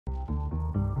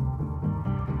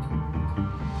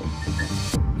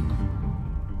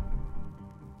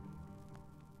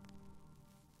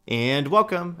And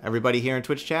welcome everybody here in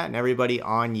Twitch chat and everybody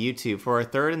on YouTube for our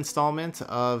third installment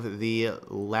of the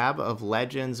Lab of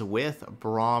Legends with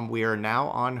Braum. We are now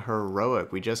on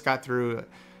Heroic. We just got through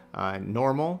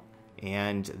normal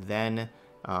and then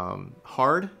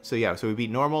hard. So yeah, so we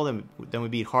beat normal, then we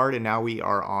beat hard, and now we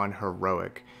are on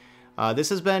Heroic. This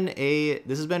has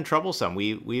been troublesome.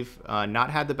 We've not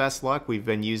had the best luck. We've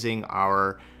been using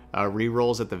our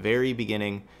rerolls at the very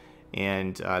beginning.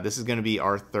 And this is going to be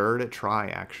our third try,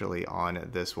 actually, on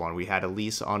this one. We had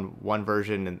Elise on one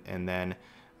version and then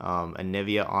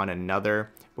Anivia on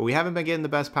another. But we haven't been getting the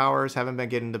best powers, haven't been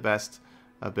getting the best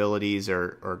abilities,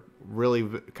 or really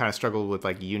kind of struggled with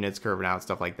like units curving out,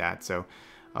 stuff like that. So,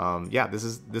 yeah, this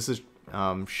is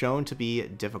shown to be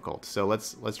difficult. So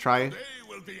let's try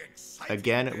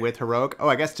again with Heroic. Oh,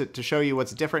 I guess to show you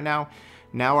what's different now.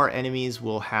 Now our enemies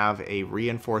will have a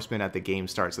reinforcement at the game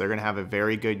start. So they're going to have a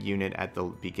very good unit at the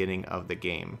beginning of the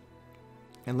game.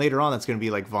 And later on, that's going to be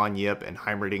like Von Yip and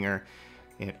Heimerdinger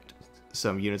and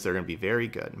some units that are going to be very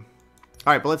good. All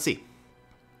right, but let's see.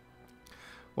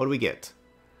 What do we get?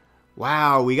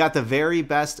 Wow, we got the very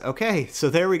best. Okay, so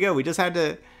there we go. We just had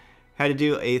to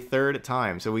do a third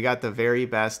time. So we got the very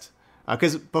best.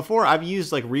 Because before, I've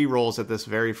used like re-rolls at this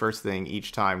very first thing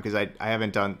each time, because I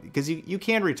haven't done, because you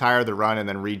can retire the run and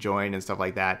then rejoin and stuff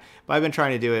like that, but I've been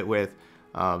trying to do it with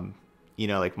you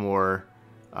know, like more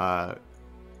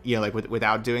you know, like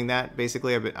without doing that.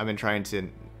 Basically, I've been trying to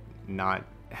not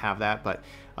have that. But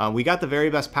we got the very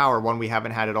best power, one we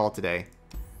haven't had at all today.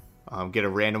 Get a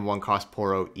random 1 cost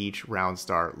Poro each round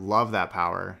start. Love that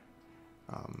power.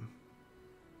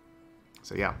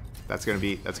 So yeah, that's gonna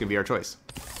be our choice.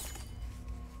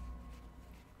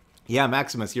 Yeah,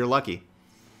 Maximus, you're lucky.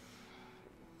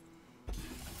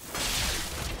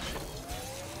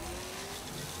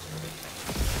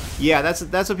 Yeah, that's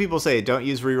what people say. Don't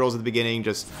use rerolls at the beginning.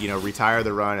 Just, you know, retire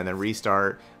the run and then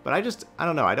restart. But I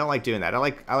don't know. I don't like doing that. I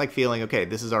like feeling, okay,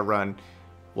 this is our run.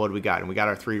 What do we got? And we got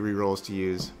our 3 rerolls to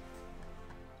use.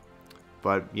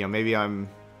 But, you know, maybe I'm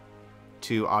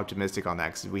too optimistic on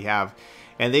that, because we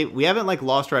haven't like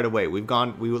lost right away. We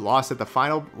lost at the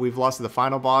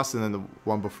final boss, and then the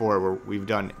one before, where we've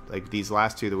done like these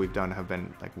last 2 that we've done have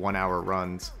been like 1-hour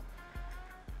runs.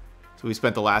 So we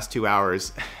spent the last 2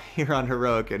 hours here on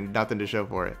Heroic and nothing to show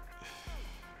for it.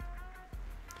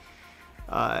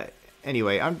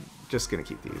 Anyway, I'm just gonna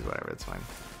keep these, whatever, it's fine.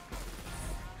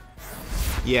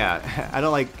 Yeah, I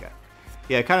don't like,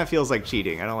 yeah, it kind of feels like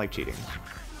cheating. I don't like cheating.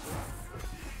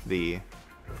 The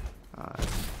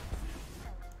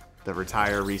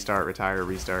retire, restart, retire,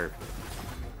 restart.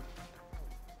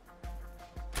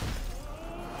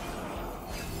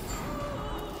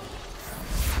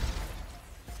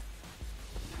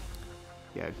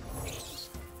 Yeah.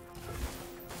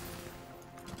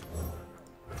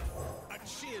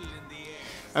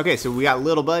 Okay, so we got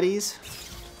little buddies.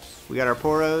 We got our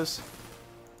Poros.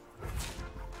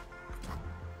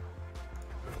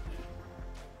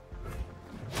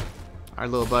 Our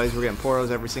little buddies, we're getting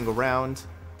Poros every single round.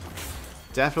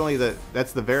 Definitely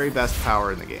that's the very best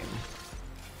power in the game.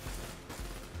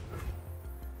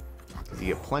 Because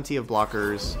you get plenty of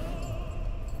blockers.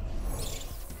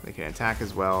 They can attack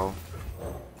as well.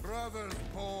 Brothers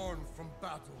born from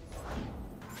battle.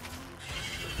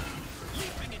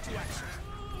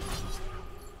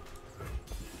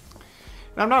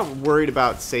 And I'm not worried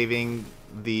about saving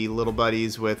the little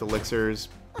buddies with elixirs,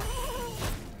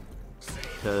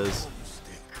 because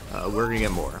we're gonna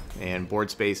get more, and board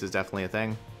space is definitely a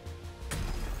thing.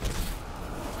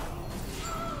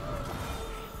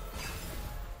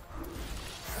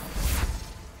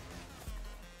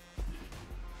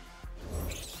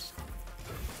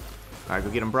 Alright, go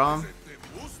get him, Braum.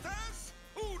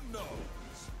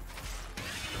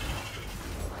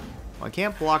 Well, I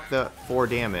can't block the 4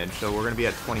 damage, so we're gonna be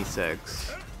at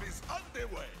 26.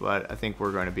 But I think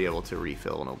we're going to be able to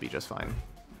refill, and it'll be just fine.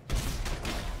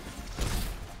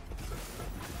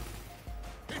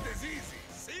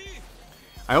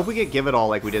 I hope we get Give It All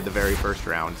like we did the very first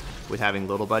round with having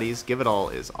little buddies. Give It All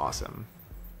is awesome.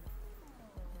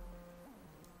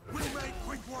 We'll make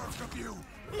quick work of you.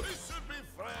 We should be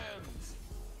friends.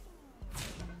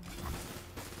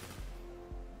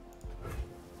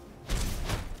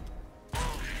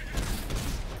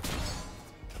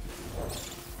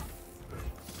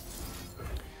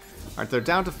 Alright, they're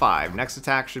down to 5. Next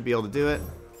attack should be able to do it.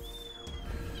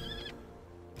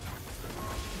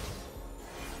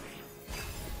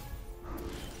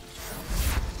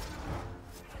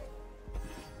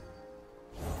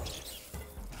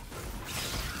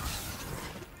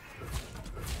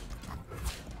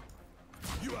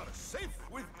 You are safe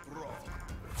with Braum.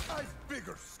 I've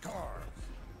bigger scars.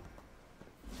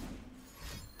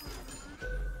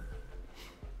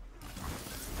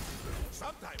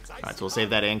 Alright, so we'll save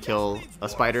that and kill a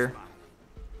spider.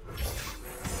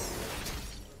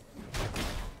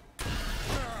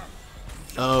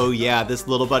 Oh yeah, this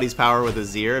little buddy's power with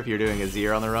Azir, if you're doing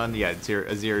Azir on the run, yeah,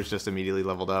 Azir is just immediately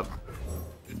leveled up.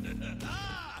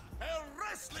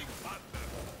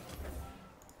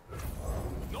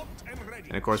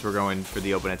 And of course we're going for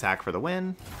the open attack for the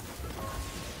win.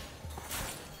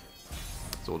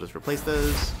 So we'll just replace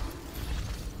those.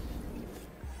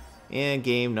 And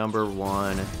game number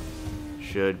 1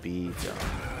 should be done.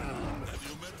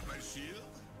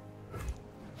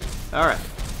 Alright.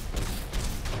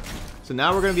 So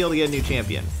now we're going to be able to get a new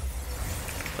champion.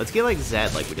 Let's get like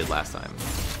Zed like we did last time.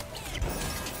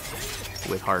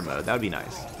 With hard mode. That would be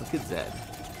nice. Let's get Zed.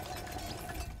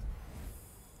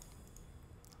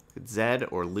 Get Zed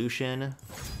or Lucian.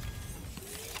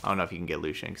 I don't know if you can get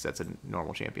Lucian because that's a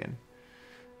normal champion.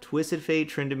 Twisted Fate,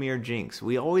 Tryndamere, Jinx.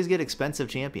 We always get expensive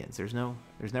champions. There's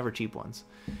never cheap ones.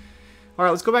 All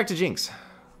right, let's go back to Jinx.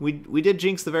 We did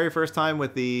Jinx the very first time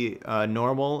with the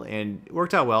normal, and it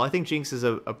worked out well. I think Jinx is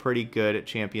a pretty good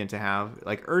champion to have.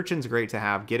 Like, Urchin's great to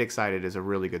have. Get Excited is a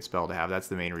really good spell to have. That's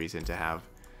the main reason to have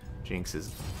Jinx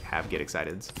is have Get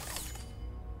Exciteds.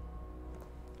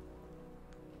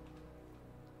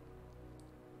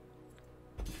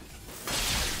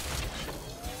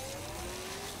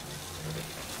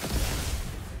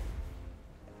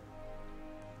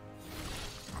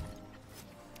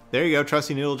 There you go.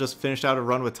 Trusty Noodle just finished out a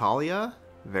run with Talia.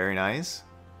 Very nice.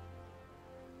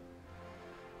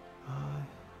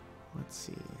 Let's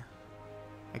see.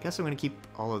 I guess I'm going to keep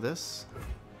all of this.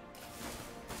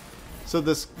 So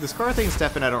this card thing,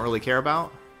 Stefan, I don't really care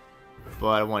about. But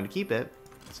I wanted to keep it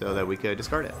so that we could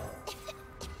discard it.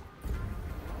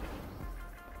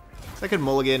 So I could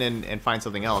mulligan and find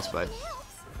something else, but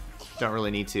don't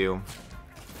really need to.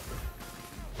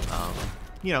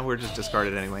 You know, we're just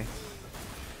discarded anyway.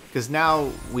 Because now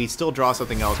we still draw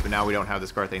something else, but now we don't have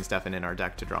this Garthane Stefan in our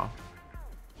deck to draw.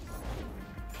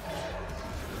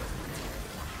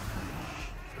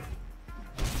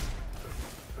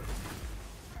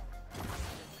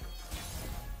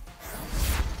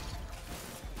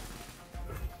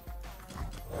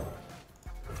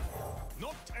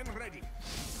 Knocked and ready.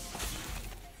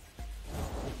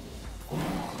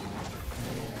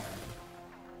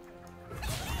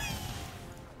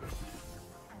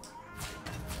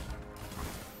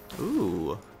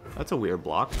 Ooh, that's a weird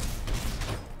block.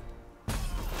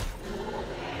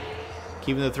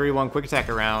 Keeping the 3-1 quick attack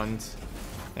around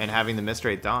and having the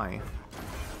Mistrate die.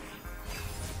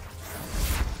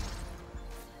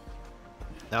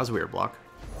 That was a weird block.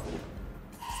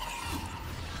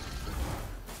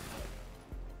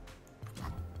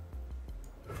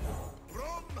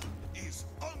 Braum is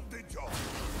on the job.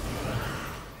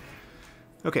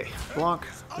 Okay, block,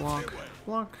 block,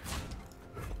 block.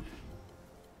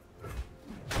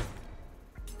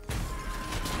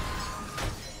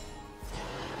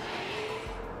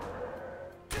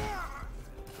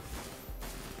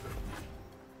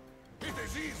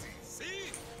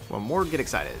 One more Get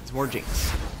Excited. It's more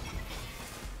Jinx.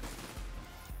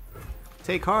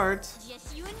 Take heart.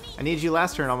 I need you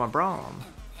last turn on my Braum.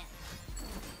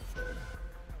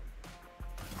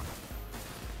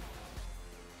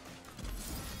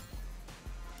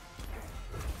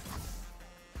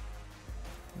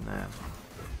 Nah.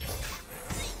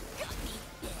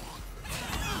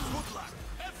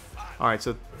 Alright,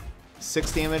 so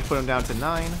 6 damage, put him down to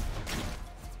 9.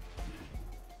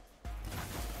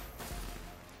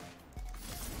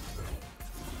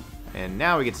 And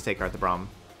now we get to take out the Braum.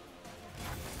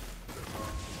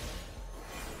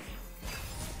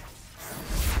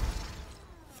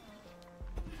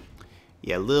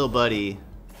 Yeah, Lil Buddy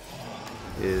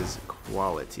is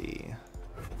quality.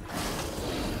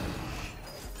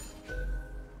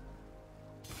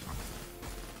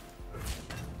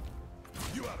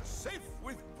 You are safe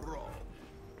with Braum.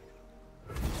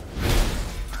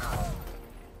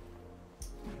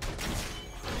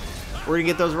 We're gonna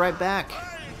get those right back.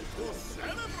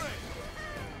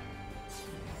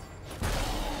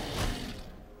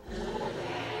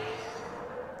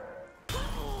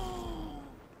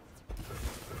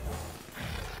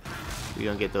 We're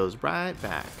gonna get those right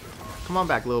back. Come on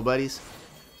back, little buddies.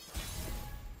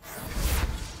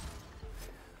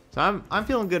 So I'm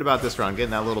feeling good about this run, getting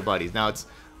that little buddies. Now it's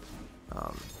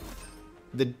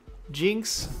the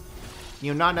Jinx,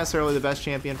 you know, not necessarily the best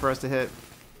champion for us to hit,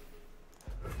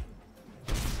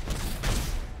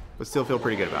 but still feel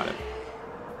pretty good about it.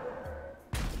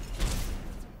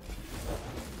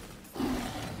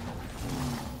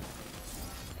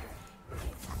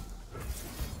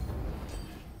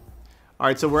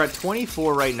 Alright, so we're at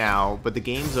 24 right now, but the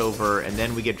game's over, and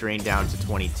then we get drained down to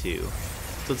 22. So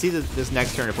let's see this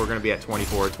next turn if we're going to be at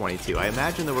 24 or 22. I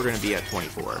imagine that we're going to be at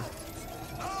 24.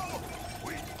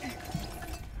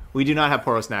 We do not have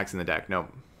Poro Snacks in the deck,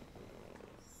 nope.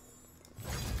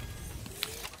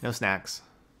 No snacks.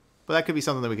 But that could be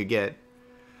something that we could get.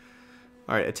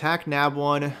 Alright, attack nab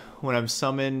one. When I'm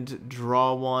summoned,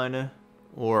 draw one.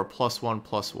 Or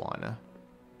 +1/+1.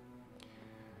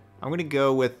 I'm going to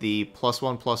go with the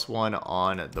 +1/+1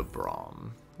 on the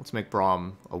Braum. Let's make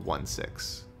Braum a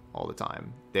 1/6 all the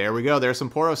time. There we go. There's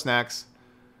some Poro Snacks.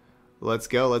 Let's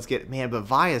go. Let's get... Man, but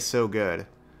Vi is so good.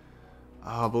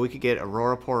 Oh, but we could get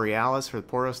Aurora Borealis for the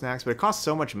Poro Snacks, but it costs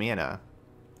so much mana.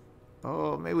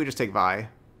 Oh, maybe we just take Vi.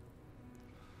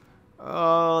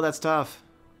 Oh, that's tough.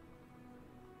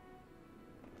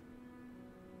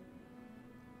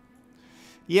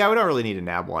 Yeah, we don't really need a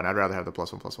nab one. I'd rather have the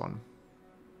 +1/+1.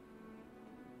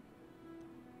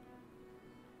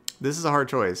 This is a hard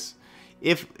choice.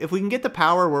 If we can get the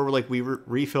power where we're like we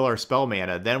refill our spell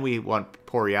mana, then we want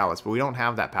Borealis, but we don't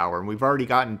have that power, and we've already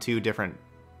gotten 2 different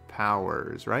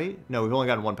powers, right? No, we've only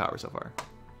gotten 1 power so far.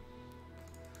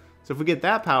 So if we get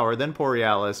that power, then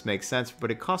Borealis makes sense,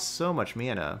 but it costs so much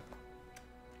mana.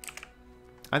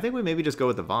 I think we maybe just go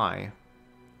with the Vi.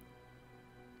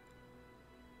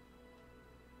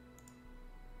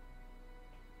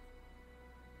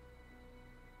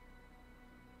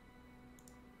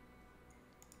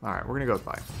 Alright, we're gonna go with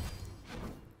Vi.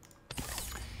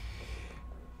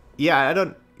 Yeah, I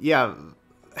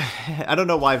don't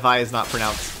know why Vi is not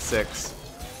pronounced 6.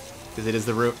 Because it is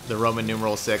the Roman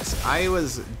numeral 6. I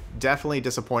was definitely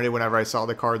disappointed whenever I saw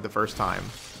the card the first time.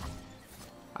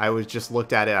 I was just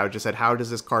looked at it, I just said, how does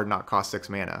this card not cost 6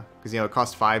 mana? Because, you know, it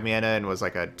cost 5 mana and was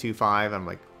like a 2/5. I'm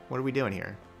like, what are we doing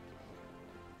here?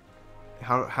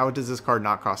 How does this card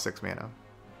not cost 6 mana?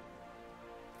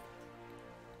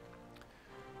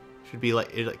 Should be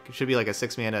like it should be like a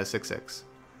 6 mana 6/6.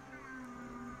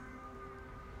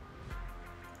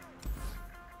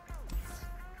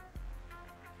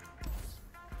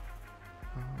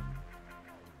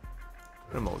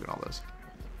 I'm gonna mulligan all those.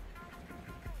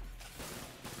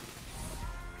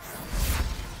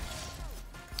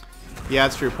 Yeah,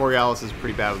 it's true. Borealis is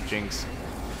pretty bad with Jinx.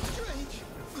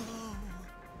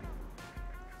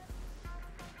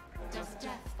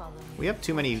 We have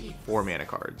too many 4 mana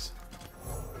cards.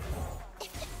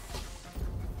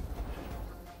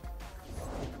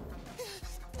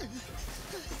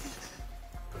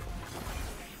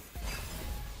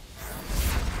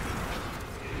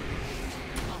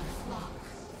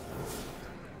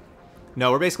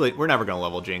 No, we're never gonna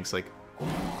level Jinx. Like,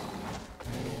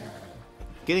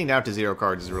 getting down to 0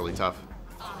 cards is really tough.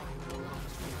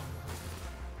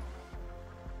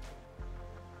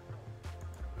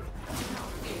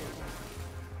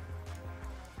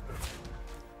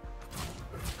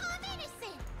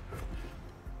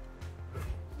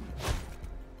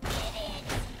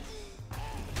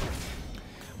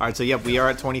 Alright, so yep, we are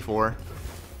at 24.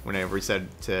 Whenever we said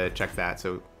to check that,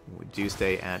 so we do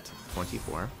stay at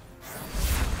 24.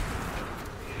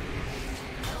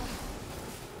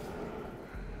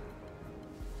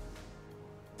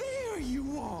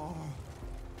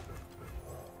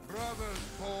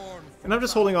 And I'm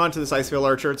just holding on to this Iceveil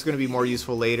Archer. It's going to be more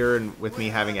useful later, and with me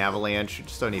having Avalanche,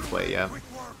 just don't need to play it yet.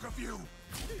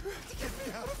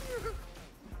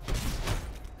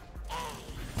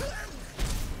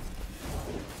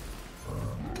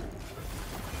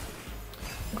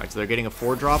 Alright, so they're getting a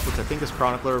 4-drop, which I think is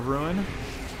Chronicler of Ruin.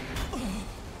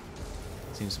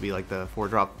 Seems to be like the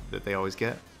 4-drop that they always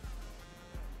get.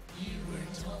 You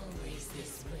weren't always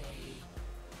this way.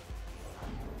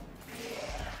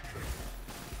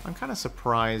 I'm kind of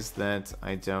surprised that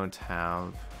I don't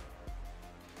have...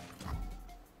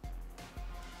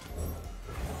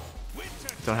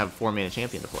 a 4-mana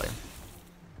champion to play.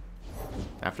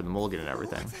 After the mulligan and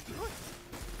everything.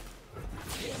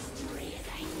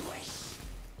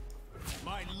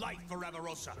 My life for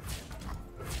Avarosa.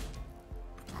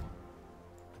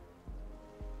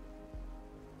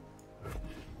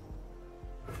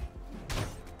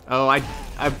 Oh, I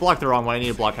blocked the wrong one. I need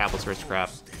to block Hapless Aristocrat.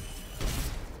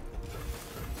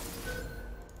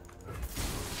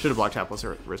 Should have blocked Hapless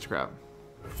Aristocrat.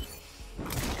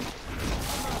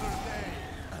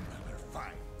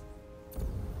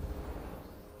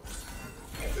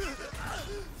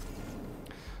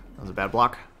 That was a bad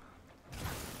block.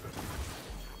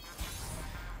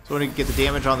 So we want to get the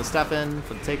damage on the step in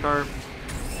for the take art.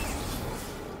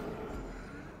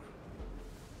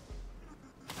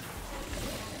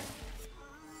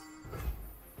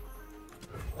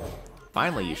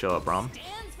 Finally, you show up, Braum.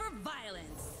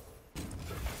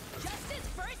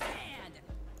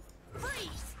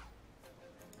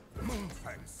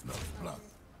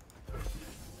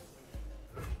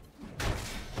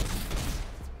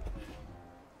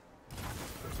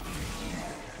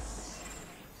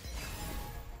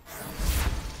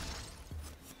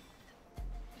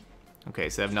 Okay,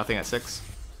 so they have nothing at 6.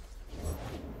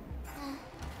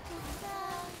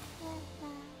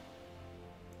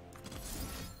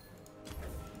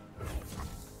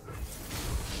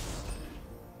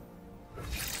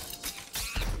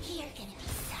 You're gonna be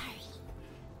sorry.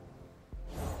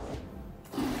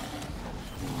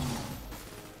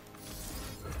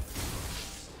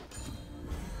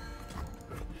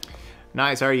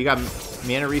 Nice. Alright, you got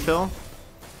mana refill?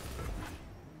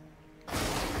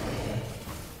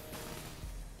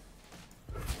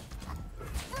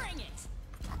 Bring it.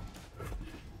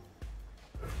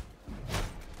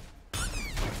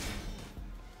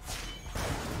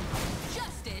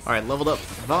 Justice. Alright, leveled up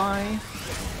Vi.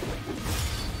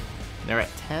 They're at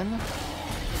 10.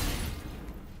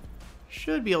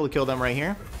 Should be able to kill them right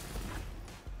here.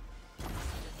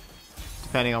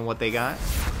 Depending on what they got.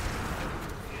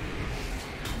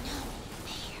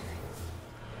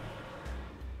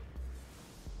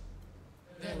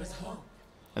 There was hope.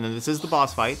 And then this is the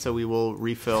boss fight, so we will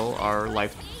refill our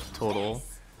life total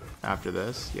after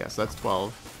this. Yes, that's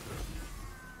 12.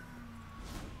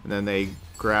 And then they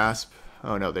grasp.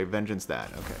 Oh no, they vengeance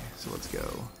that. Okay, so let's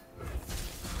go.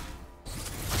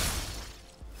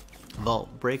 Vault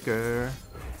Breaker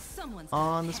Someone's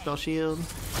on the spell shield.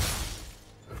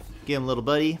 Get him, little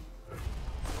buddy.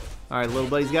 Alright, little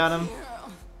buddy's got him.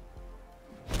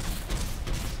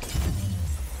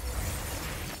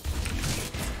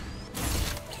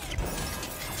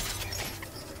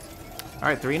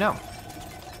 Alright, 3-0.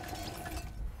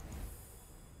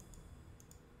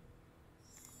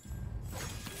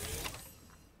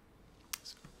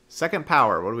 Second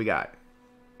power, what do we got?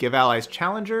 Give allies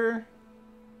Challenger,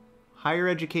 Higher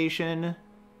Education,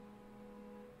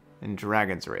 and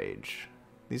Dragon's Rage.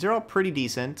 These are all pretty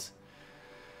decent.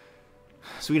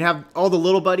 So we'd have all the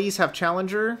little buddies have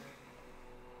Challenger.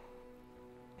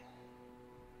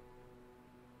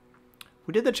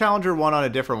 We did the Challenger one on a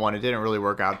different one. It didn't really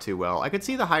work out too well. I could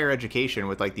see the Higher Education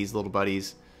with like these little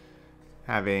buddies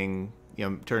having, you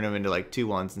know, turn them into like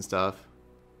 2-1s and stuff.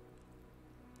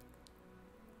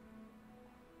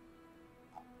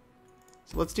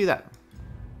 So let's do that.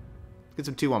 Let's get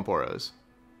some 2-1 Poros.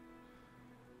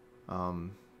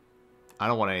 I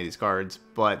don't want any of these cards,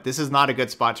 but this is not a good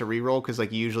spot to reroll because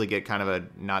like you usually get kind of a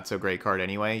not so great card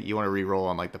anyway. You want to reroll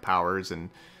on like the powers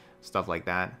and stuff like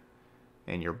that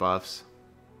and your buffs.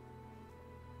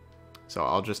 So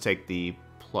I'll just take the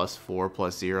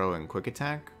 +4/+0 and quick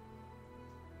attack.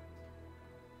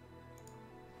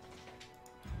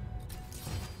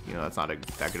 You know, that's not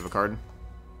that good of a card.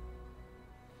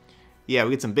 Yeah,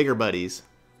 we get some bigger buddies.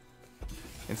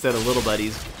 Instead of little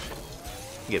buddies,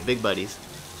 we get big buddies.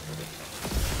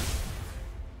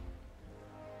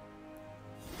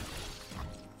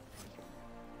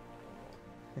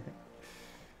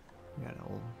 Got an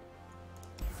old...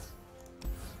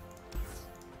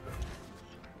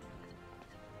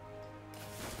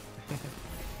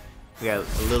 We got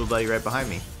a little buddy right behind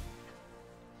me.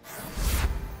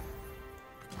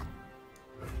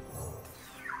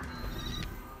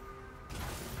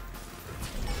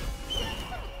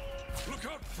 Look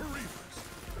out for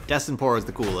reavers. Destin Poro is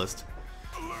the coolest.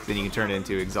 Then you can turn it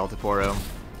into Exalted Poro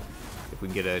if we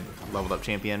can get a leveled up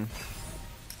champion.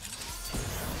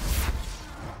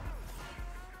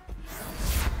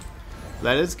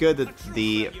 That is good that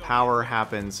the power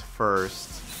happens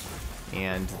first,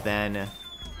 and then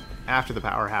after the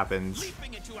power happens,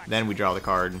 then we draw the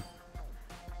card.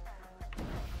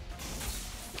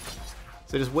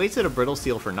 So just wasted a Brittle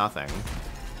Steel for nothing.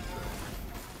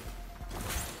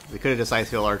 We could have just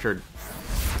Ice Field Archered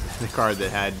the card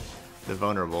that had the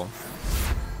vulnerable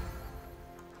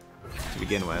to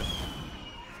begin with.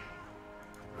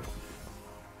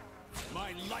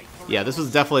 Yeah, this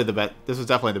was definitely the best. This was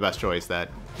definitely the best choice. That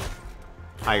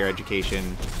Higher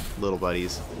Education, little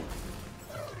buddies.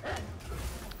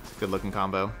 Good looking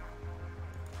combo.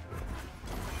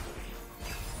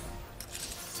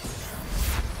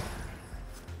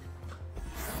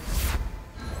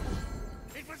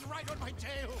 It was right on my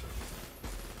tail.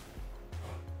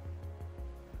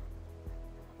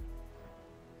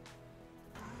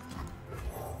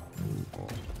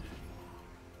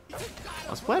 I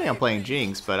was planning on playing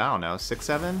Jinx, but I don't know,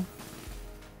 6/7?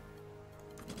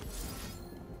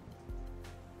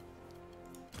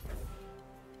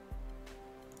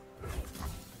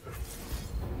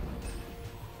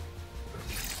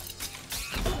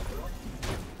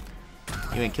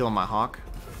 You ain't killing my Hawk.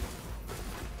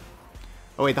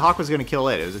 Oh wait, the Hawk was gonna kill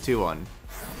it. It was a 2-1.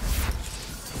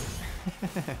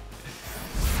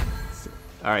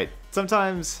 Alright,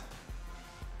 sometimes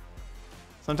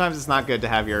it's not good to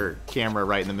have your camera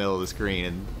right in the middle of the screen,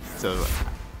 and so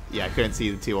Yeah, I couldn't see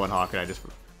the 2-1 Hawk, and I just...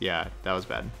 Yeah, that was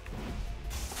bad.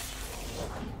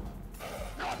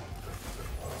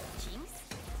 Jinx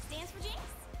stands for Jinx.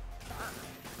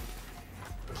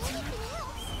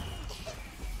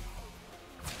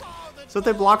 So if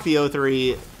they block the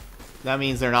 0-3, that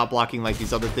means they're not blocking like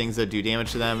these other things that do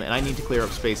damage to them, and I need to clear up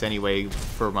space anyway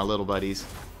for my little buddies.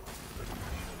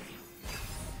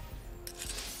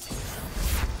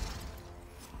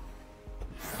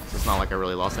 So it's not like I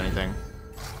really lost anything.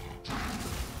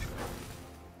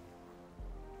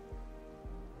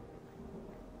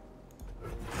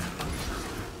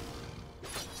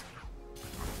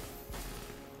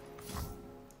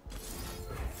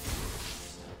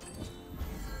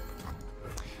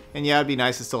 And yeah, it'd be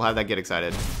nice to still have that get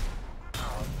excited.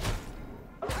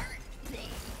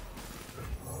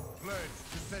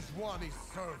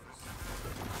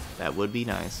 That would be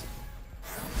nice.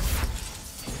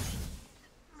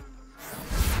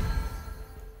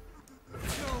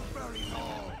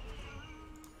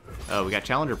 Oh, we got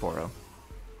Challenger Poro.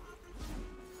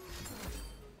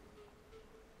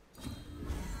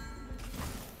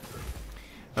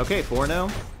 Okay,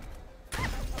 4-0.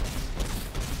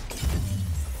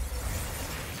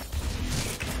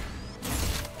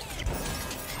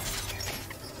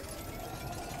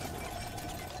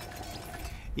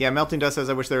 Yeah, Melting Dust says,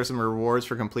 I wish there were some rewards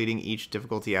for completing each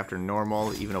difficulty after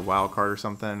normal, even a wild card or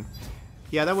something.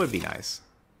 Yeah, that would be nice.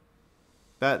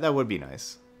 That would be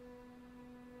nice.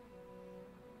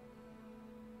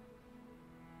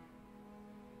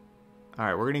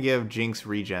 Alright, we're gonna give Jinx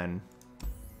regen.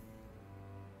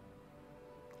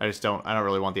 I don't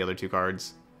really want the other 2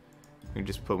 cards. We can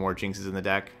just put more Jinxes in the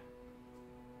deck.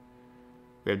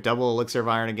 We have double Elixir of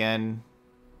Iron again.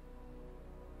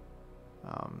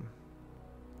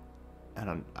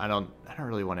 I don't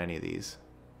really want any of these.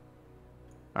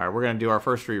 All right, we're gonna do our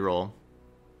first reroll.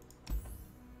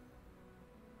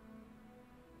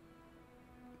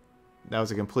 That was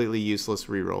a completely useless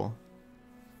reroll.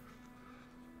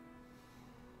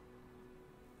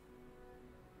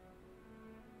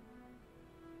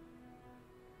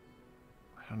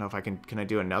 I don't know if I can I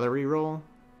do another reroll?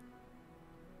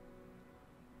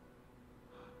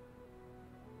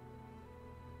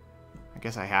 I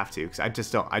guess I have to, because I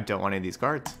don't want any of these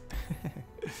cards.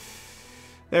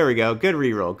 There we go. Good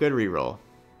reroll. Good reroll.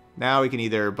 Now we can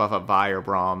either buff up Vi or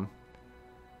Braum.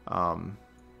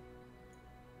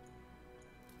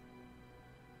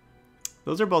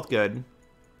 Those are both good.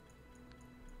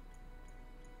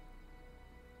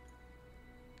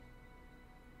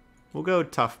 We'll go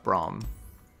tough Braum.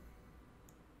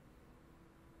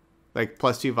 Like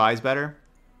 +2 Vi's better?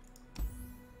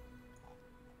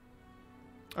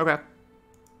 Okay.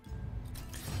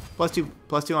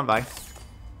 +2 on Vi.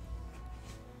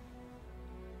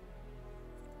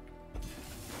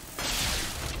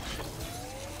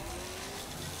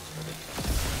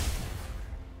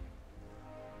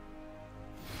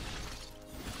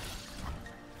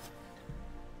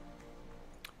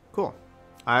 Cool.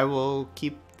 I will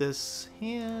keep this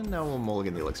hand. No, we'll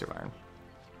mulligan the Elixir of Iron.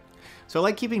 So I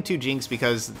like keeping 2 Jinx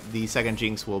because the second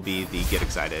Jinx will be the Get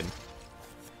Excited.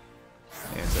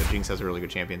 And so Jinx has a really good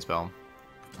champion spell.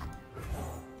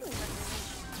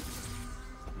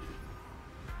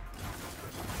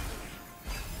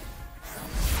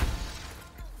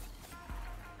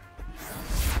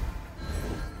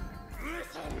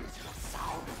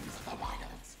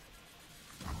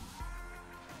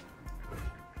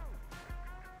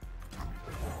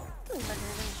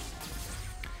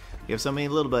 You have so many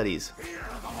little buddies.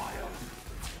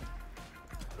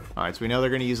 Alright, so we know they're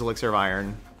going to use Elixir of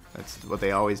Iron. That's what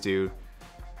they always do.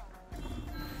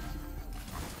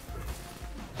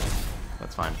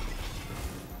 That's fine.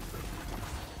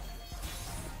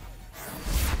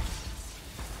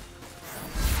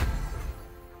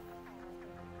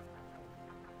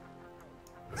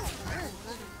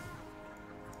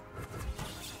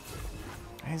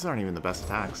 These aren't even the best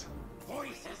attacks.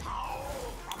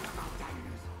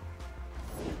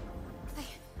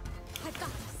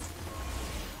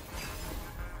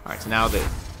 Alright, so now that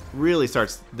really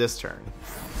starts this turn.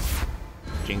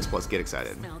 Jinx plus Get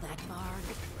Excited. Smell that barn?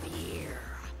 Fear.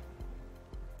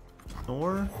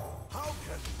 Or How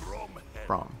can Braum help?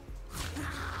 Braum.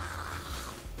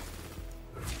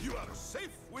 You are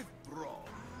safe with Braum.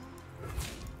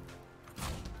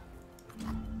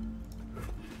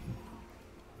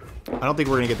 I don't think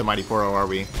we're going to get the Mighty Poro, are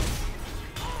we?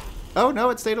 Oh,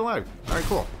 no, it stayed alive. Alright,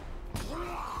 cool.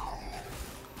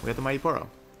 We got the Mighty Poro.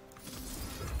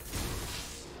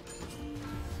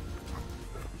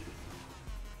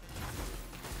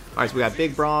 Alright, so we got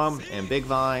Big Braum and Big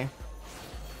Vi.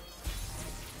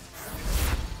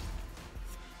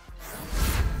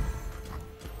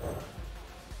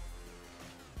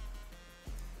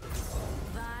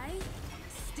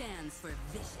 for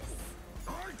vicious.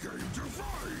 I came to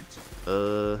fight.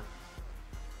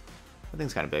 That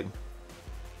thing's kind of big.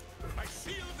 My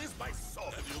shield is my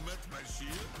sword. Have you met my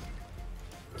shield?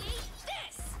 Eat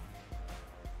this!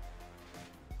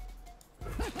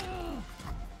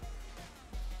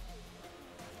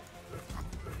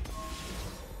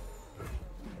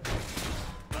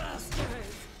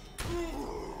 Bastards!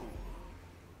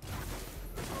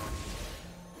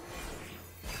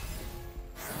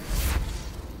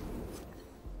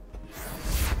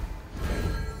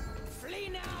 Flee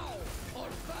now or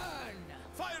burn!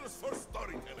 Fires for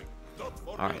storytelling. Not for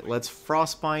All right, reading. let's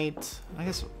frostbite. I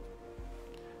guess.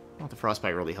 Well, the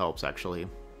frostbite really helps actually.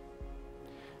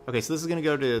 Okay, so this is gonna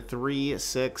go to 3,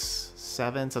 6,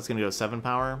 7. So that's gonna go to 7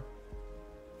 power.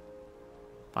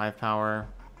 5 power.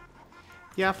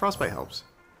 Yeah, frostbite helps.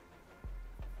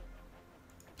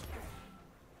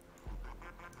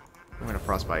 I'm gonna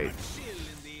frostbite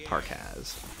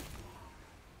Tarkaz.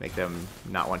 Make them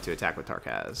not want to attack with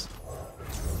Tarkaz.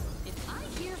 If I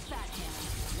hear Fat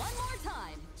Hand one more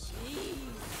time, jeez.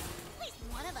 At least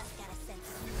one of us got a sense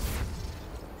of humor.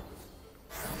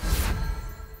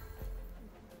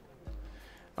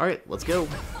 All right, let's go.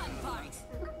 Fun part.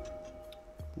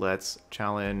 Let's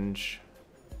challenge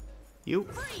you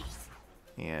Freeze!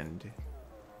 and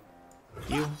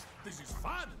you This is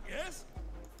fun, yes?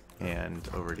 and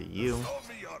over to you. Show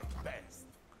me your best.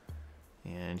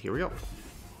 And here we go.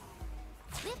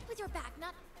 Lift with your back,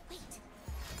 not wait.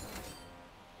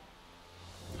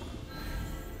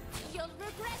 You'll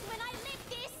regret when I lift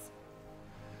this.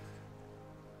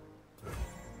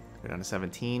 Go down to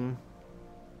 17.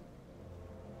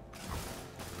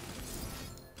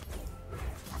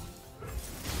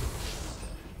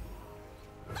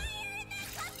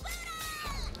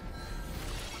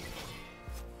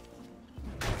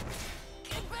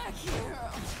 Get back here!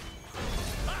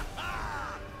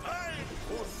 Time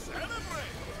to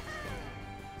celebrate.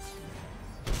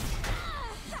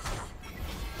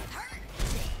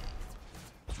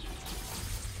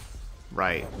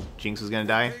 Right. Jinx was gonna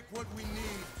die. Take what we need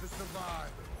to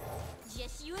survive.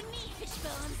 Just you and me,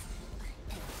 Fishbones.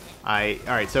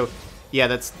 Alright, so yeah,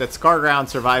 that's Scar Ground,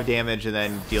 survive damage, and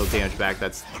then deal damage back.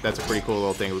 That's a pretty cool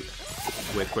little thing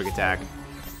with quick attack.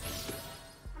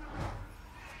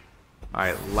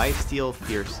 Alright, Lifesteal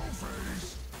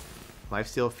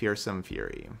Fearsome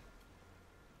Fury.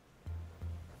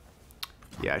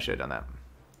 Yeah, I should have done that.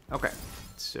 Okay.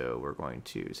 So we're going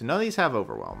to, so none of these have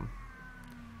Overwhelm,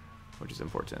 which is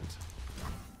important.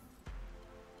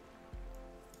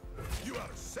 You are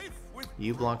safe with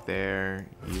You block there,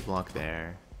 you block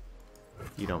there.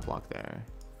 You don't block there.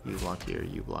 You block here,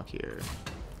 you block here.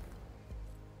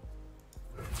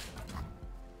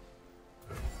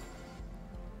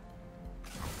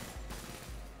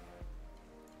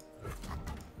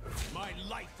 my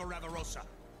life for Avarosa.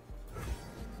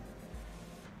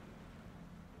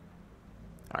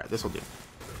 Alright, this will do.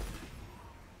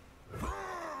 Worthy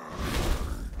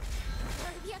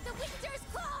of the Winter's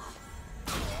Claw!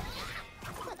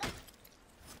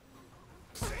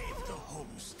 Save the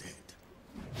homestead.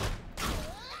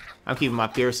 I'm keeping my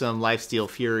Fearsome, Lifesteal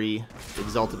Fury,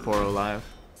 Exalted Poro alive.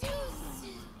 Too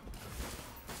soon.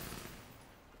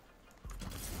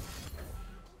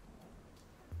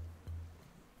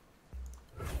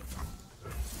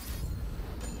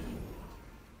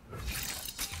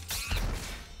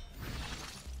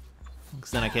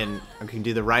 Because then I can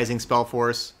do the Rising Spell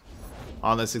Force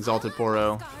on this Exalted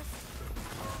Poro. Scarf.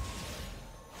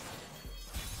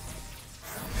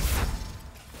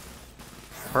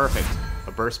 Perfect.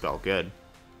 A burst spell, good.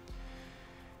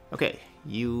 Okay,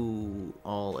 you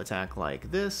all attack like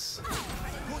this.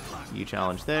 You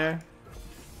challenge there.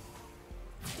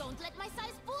 Don't let my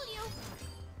size fool you.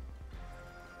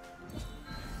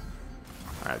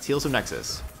 Alright, let's heal some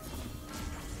Nexus.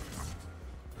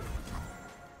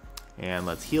 And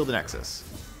let's heal the Nexus.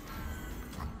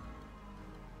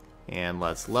 And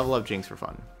let's level up Jinx for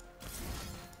fun.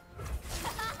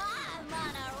 I'm on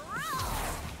a roll.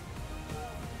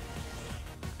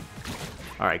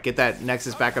 Alright, get that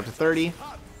Nexus back up to 30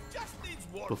 Just needs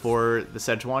water. before the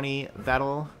Sejuani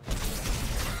battle.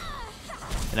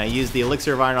 And I use the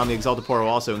Elixir of Iron on the Exalted Poro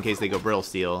also in case they go Brittle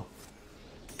Steel.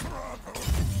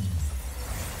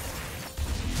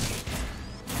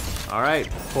 Alright,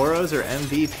 Poros are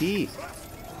MVP.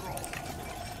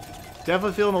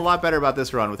 Definitely feeling a lot better about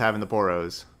this run with having the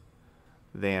Poros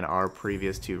than our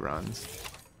previous 2 runs.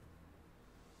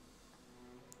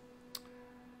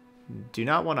 Do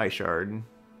not want Ice Shard.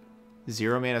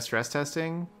 0 mana stress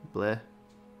testing? Bleh.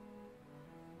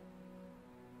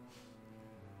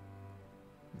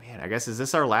 Man, I guess, is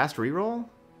this our last reroll?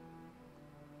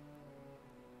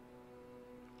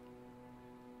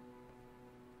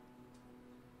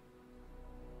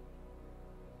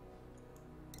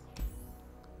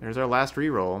 Here's our last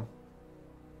reroll.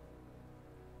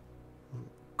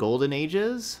 Golden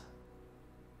Ages?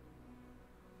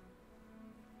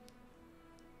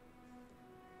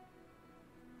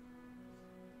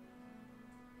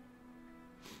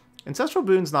 Ancestral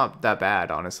Boon's not that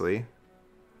bad, honestly.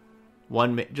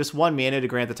 Just one mana to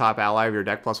grant the top ally of your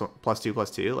deck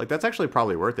 +2/+2. Like, that's actually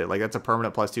probably worth it. Like, that's a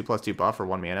permanent +2/+2 buff for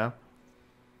 1 mana.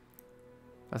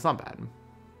 That's not bad.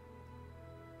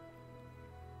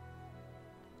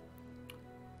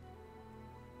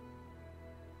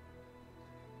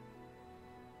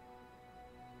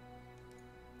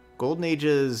 Golden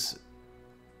Age's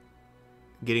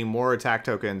getting more attack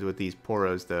tokens with these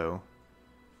Poros, though.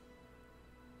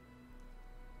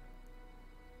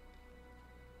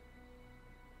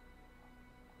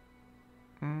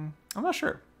 I'm not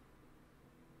sure.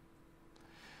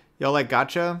 Y'all like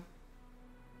gacha?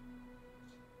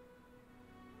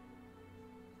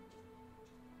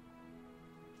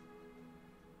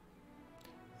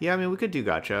 Yeah, I mean, we could do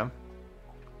gacha.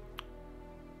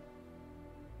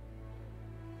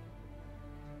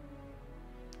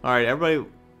 Alright, everybody.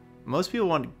 Most people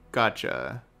want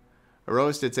gacha.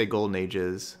 Aroas did say Golden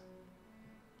Ages.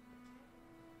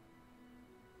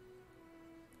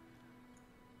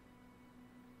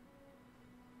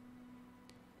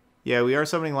 Yeah, we are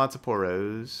summoning lots of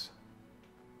Poros.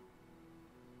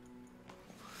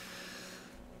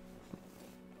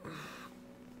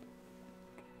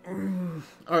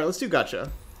 Alright, let's do gacha.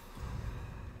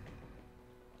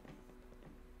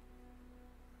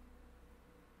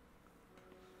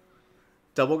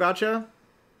 Double gacha?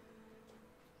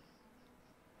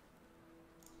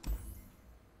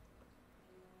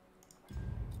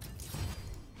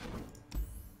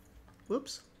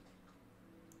 Whoops.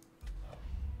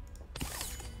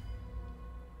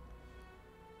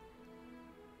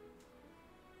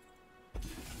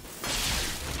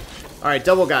 Alright,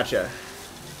 double gacha.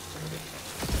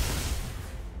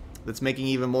 That's making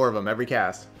even more of them every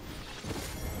cast.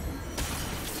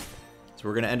 So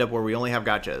we're going to end up where we only have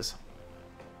gachas.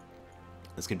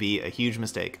 This could be a huge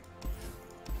mistake.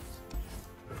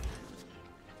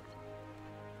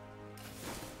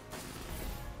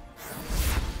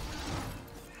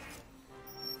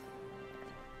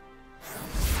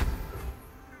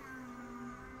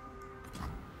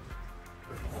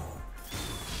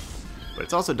 But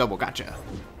it's also double gacha.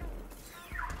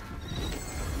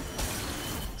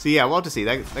 So yeah, we'll have to see.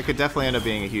 That could definitely end up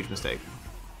being a huge mistake.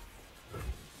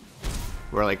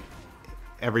 Where like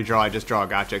every draw I just draw a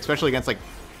gacha, especially against like,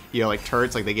 you know, like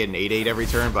turrets, like they get an 8/8 every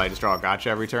turn, but I just draw a gacha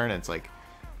every turn, and it's like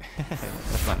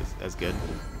that's not as good.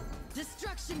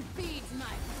 Destruction feeds my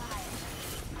fire.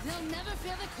 They'll never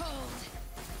feel the cold.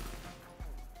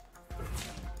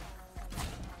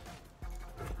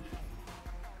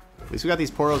 At least we got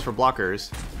these Poros for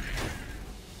blockers.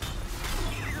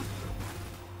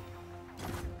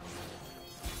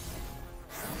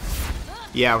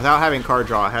 Yeah, without having card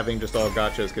draw, having just all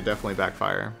gachas could definitely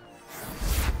backfire.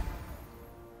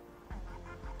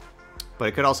 But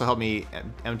it could also help me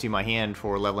empty my hand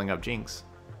for leveling up Jinx.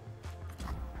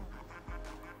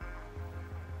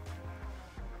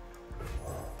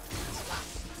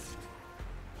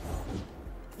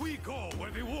 We go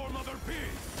where the War Mother be.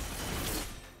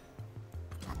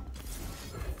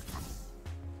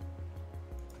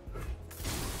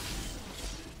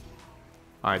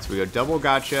 Alright, so we go double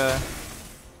gacha.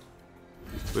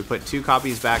 We put 2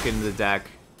 copies back into the deck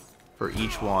for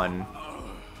each one.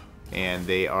 And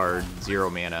they are 0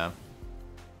 mana.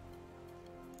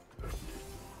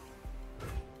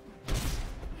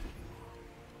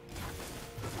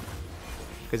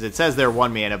 Because it says they're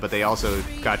 1 mana, but they also,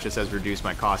 gacha says reduce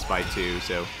my cost by 2,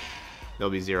 so they'll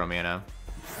be 0 mana.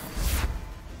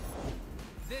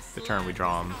 The turn we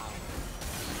draw them.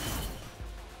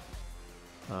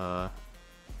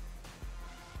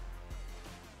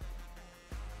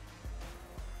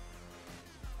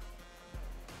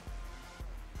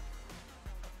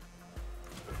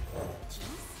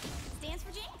 Stands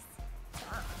for Jinx.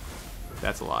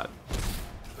 That's a lot.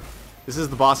 This is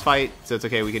the boss fight, so it's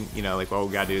okay. We can, you know, like, all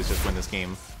we gotta do is just win this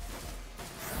game.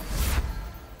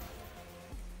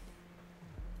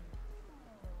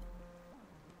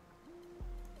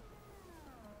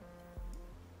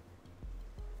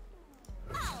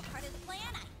 All part of the plan.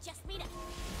 I just made up.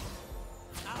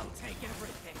 I'll take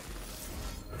everything.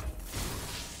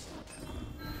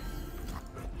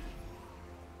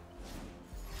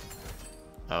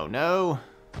 Oh no.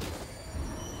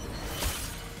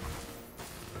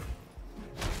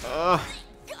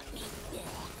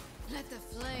 Let the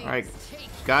flames Alright, take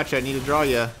gotcha. I need to draw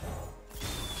you.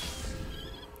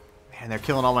 Man, they're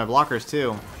killing all my blockers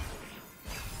too.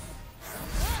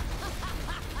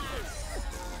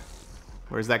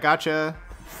 Where's that gotcha?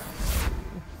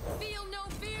 Feel no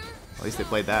fear. At least they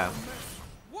played that.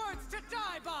 Words to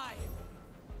die by.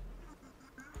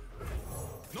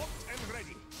 Not and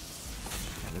ready.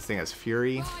 And this thing has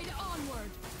fury. Ride onward.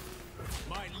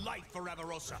 My light for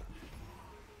Avarosa.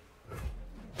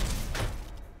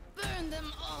 Burn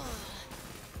them all.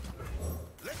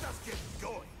 Let us get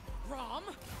going. Braum?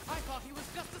 I thought he was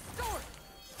just a stork.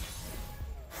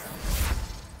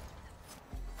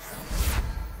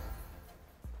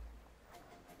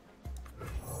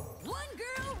 One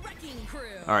girl wrecking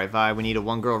crew. Alright, Vi, we need a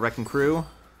one-girl wrecking crew.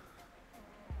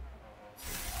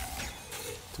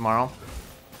 Tomorrow.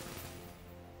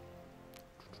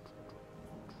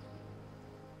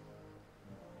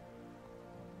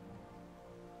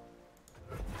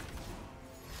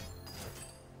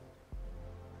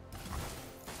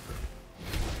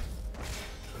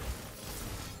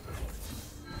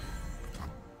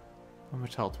 How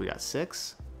much health we got?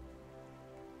 6?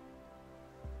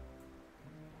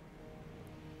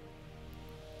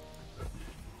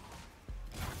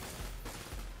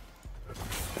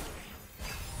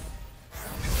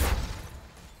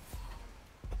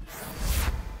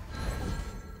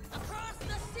 Across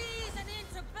the seas and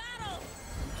into battle.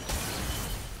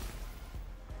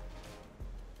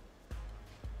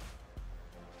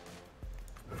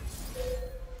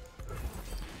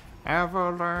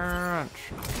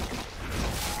 Avalanche.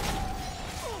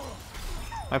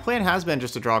 My plan has been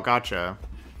just to draw gotcha.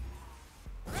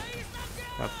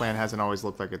 That plan hasn't always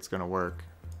looked like it's gonna work.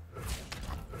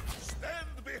 Stand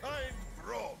behind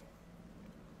Braum.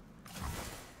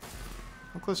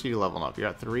 How close are you to leveling up? You're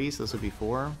at 3, so this would be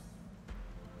 4.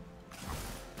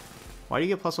 Why do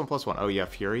you get +1/+1? Oh, you have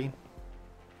fury?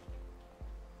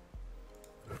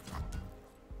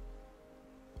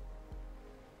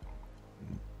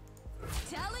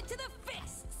 Tell it to the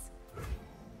fists.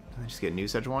 I just get new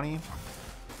Sejuani?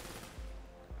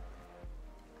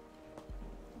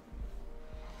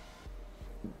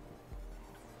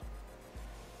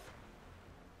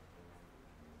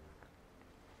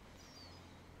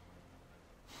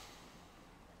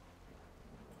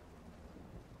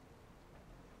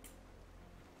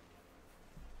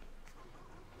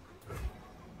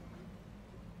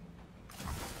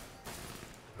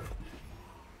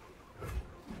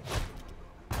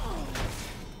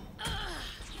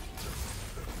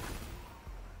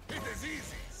 It is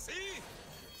easy, see?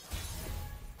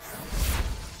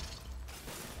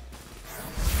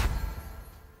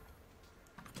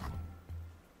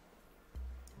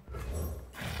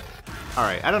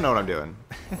 Alright, I don't know what I'm doing.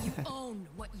 You own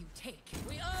what you take.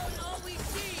 We own all we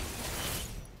see.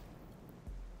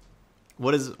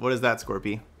 What is that,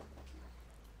 Scorpy?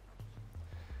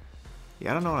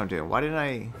 Yeah, I don't know what I'm doing. Why didn't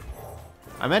I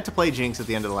meant to play Jinx at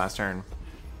the end of the last turn.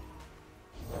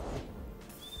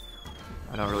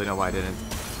 I don't really know why I didn't.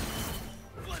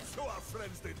 Let's show our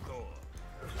friends the door.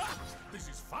 Ah, this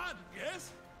is fun,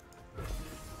 yes?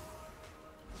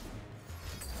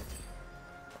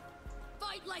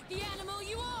 Fight like the animal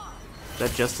you are. Is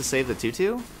that just to save the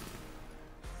 2/2?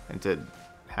 And to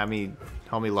have me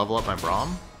help me level up my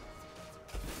Braum?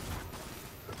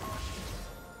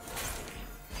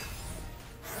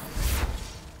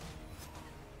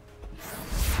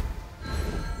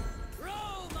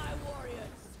 Row, my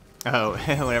warriors. Oh,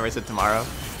 whenever I said tomorrow?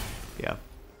 Yeah.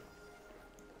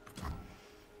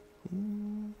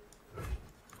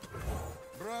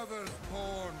 Brothers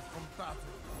born from battle.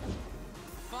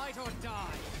 Fight or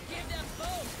die. Give them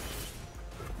both.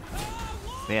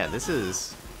 Man, this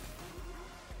is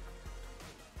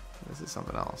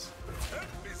something else. Help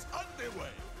is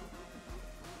underway.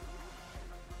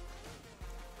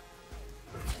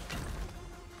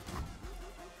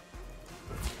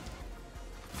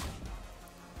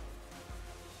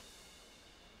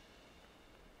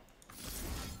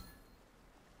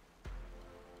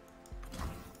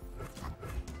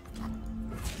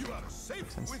 You are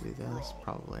safe Sense to with do this, Braum.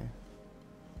 probably. Do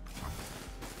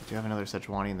you have another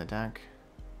Sejuani in the deck?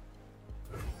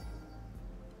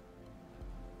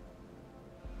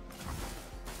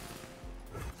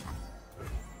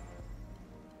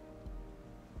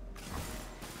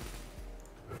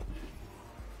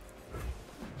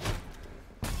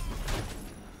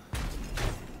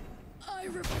 I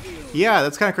refuse. Yeah,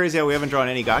 that's kind of crazy how we haven't drawn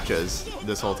any gotchas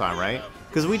this whole time, right?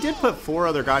 Because we did put 4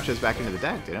 other gotchas back into the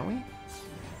deck, didn't we?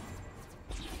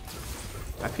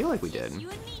 I feel like we did. You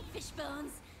and me,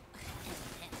 fishbones.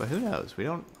 But who knows? We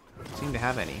don't seem to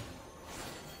have any.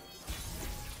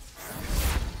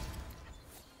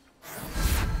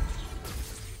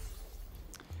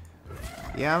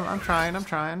 Yeah, I'm trying. My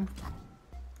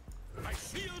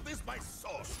shield is my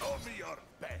sword. Show me your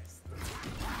best.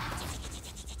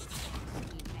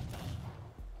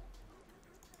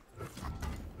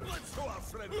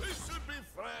 We should be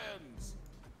friends.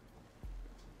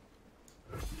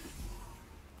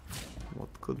 What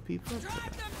could be better?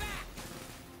 Drive them back!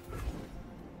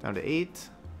 Down to 8.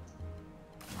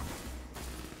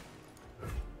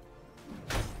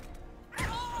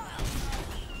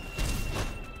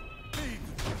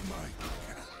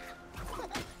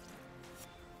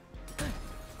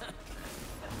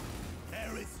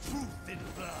 There is truth in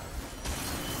blood.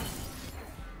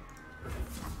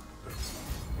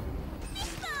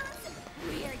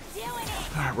 We're doing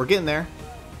it! Alright, we're getting there.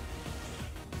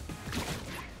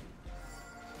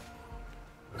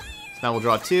 So now we'll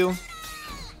draw 2.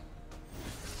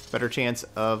 Better chance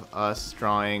of us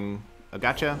drawing a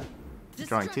gotcha.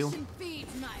 Drawing 2. Destruction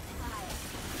feeds my fire.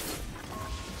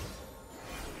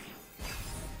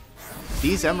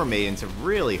 These Ember Maidens have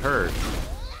really hurt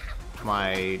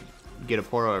my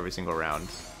Gitaporo every single round.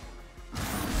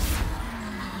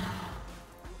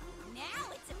 Now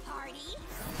it's a party.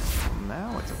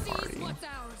 Now it's a party. Seize what's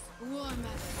ours. One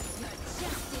method. You're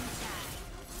just in time.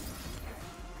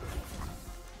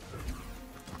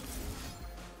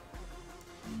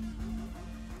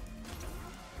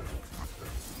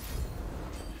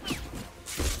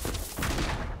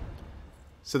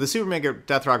 So the Super Mega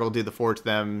Death Rock will do the 4 to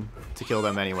them to kill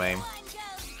them anyway. One goes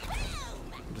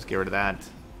boom. Just get rid of that.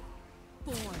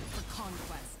 Born for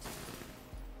conquest.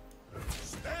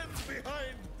 Stand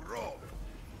behind Braum.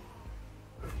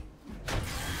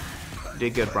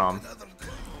 Did good, Braum.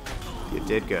 You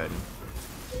did good.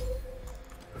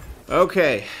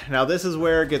 Okay, now this is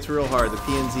where it gets real hard, the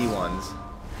P&Z ones.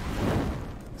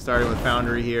 Starting with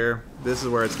Foundry here, this is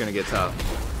where it's going to get tough.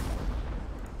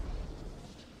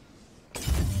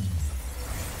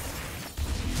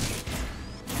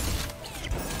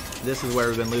 This is where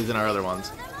we've been losing our other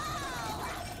ones.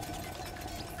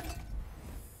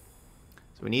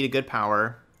 So we need a good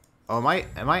power. Oh, am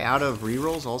I out of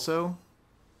rerolls also?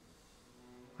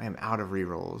 I am out of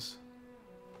rerolls.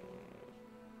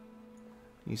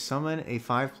 You summon a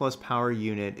 5+ power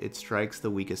unit, it strikes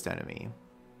the weakest enemy.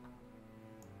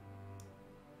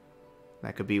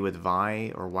 That could be with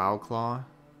Vi or Wild Claw.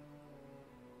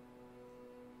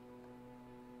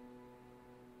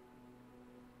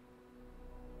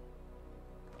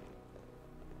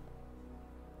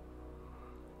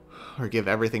 Or give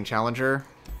everything Challenger.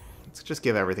 Let's just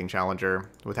give everything Challenger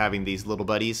with having these little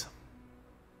buddies.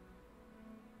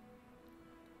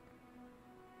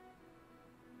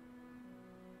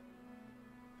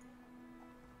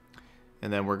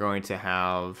 And then we're going to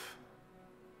have...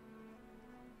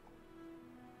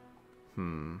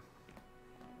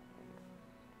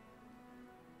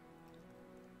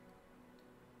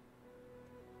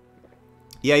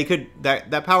 Yeah, you could...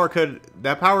 That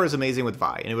power is amazing with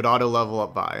Vi, and it would auto level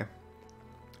up Vi.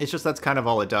 It's just that's kind of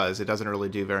all it does. It doesn't really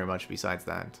do very much besides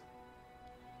that.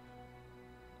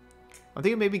 I'm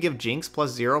thinking maybe give Jinx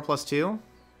 +0, +2.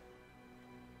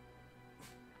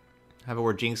 Have it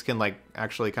where Jinx can, like,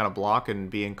 actually kind of block and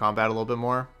be in combat a little bit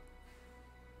more.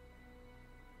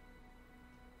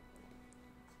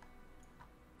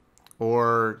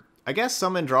 Or, I guess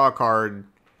summon, draw a card.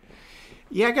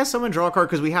 Yeah, I guess summon, draw a card,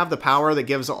 because we have the power that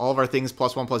gives all of our things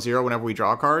 +1, +0 whenever we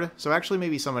draw a card. So actually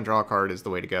maybe summon, draw a card is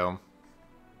the way to go.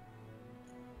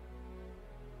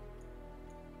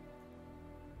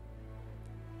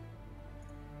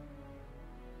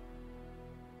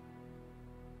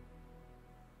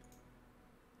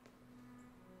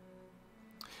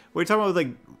 We're talking about,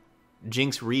 like,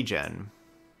 Jinx regen.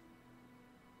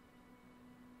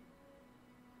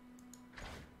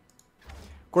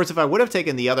 Of course, if I would have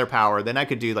taken the other power, then I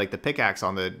could do, like, the pickaxe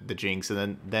on the Jinx,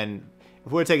 and then if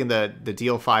we would have taken the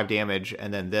deal 5 damage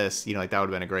and then this, you know, like, that would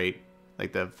have been a great,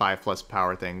 like, the 5+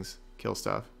 power things, kill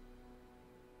stuff.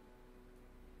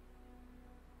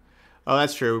 Oh,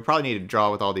 that's true. We probably need to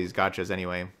draw with all these gotchas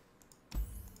anyway.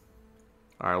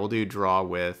 Alright, we'll do draw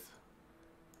with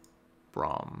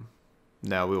Braum.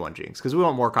 No, we want Jinx, because we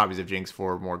want more copies of Jinx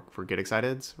for Get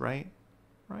Exciteds, right?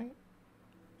 Right?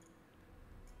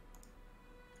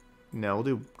 No, we'll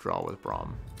do draw with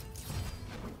Braum.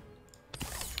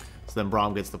 So then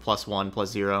Braum gets the +1,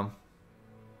 +0.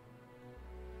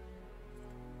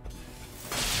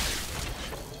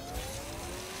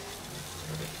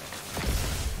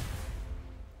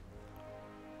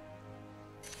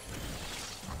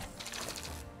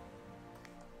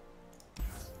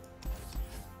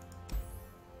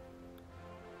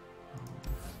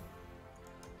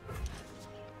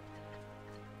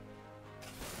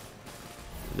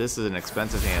 This is an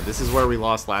expensive hand. This is where we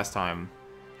lost last time.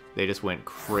 They just went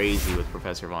crazy with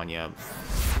Professor Von Yep.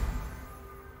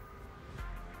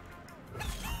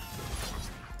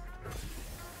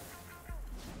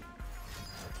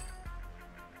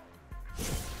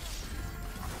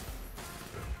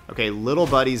 Okay, little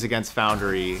buddies against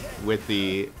Foundry with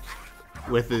the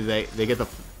they get the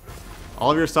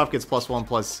all of your stuff gets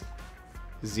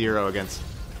 +1/+0 against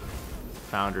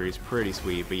Foundry is pretty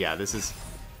sweet. But yeah, this is,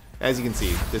 as you can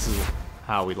see, this is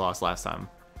how we lost last time.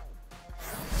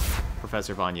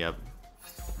 Professor Von Yep.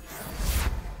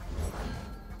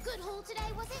 Good haul today,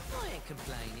 was it? I ain't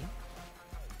complaining.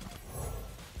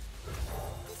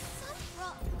 The sun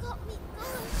rock got me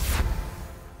going.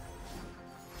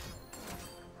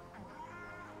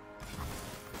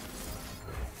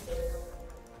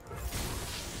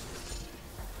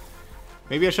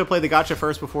 Maybe I should play the gotcha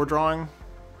first before drawing.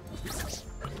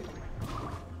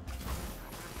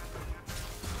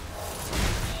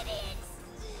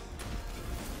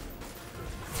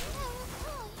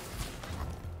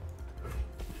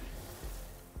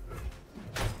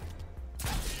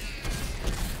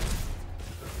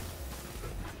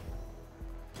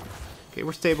 Okay,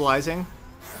 we're stabilizing.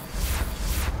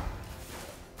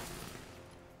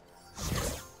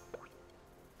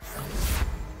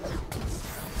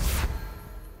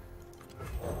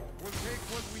 We'll take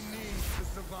what we need to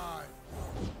survive.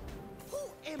 Who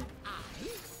am I?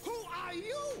 Who are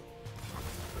you?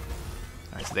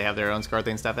 Alright, so they have their own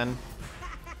Scarthane step in,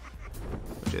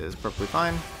 which is perfectly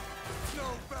fine.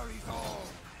 Snowberries all.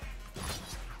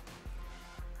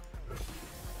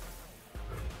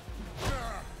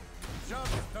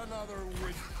 Just another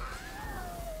win.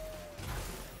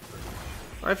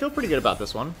 I feel pretty good about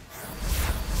this one.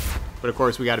 But of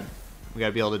course, we gotta be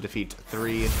able to defeat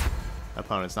 3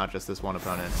 opponents, not just this one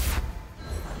opponent.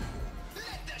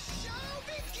 Let the show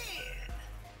begin.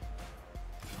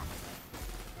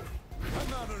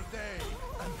 Another day.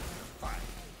 Fine.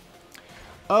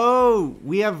 Oh,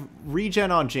 we have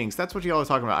regen on Jinx. That's what you all were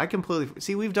talking about. I completely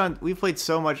see. We've played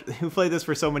so much. We've played this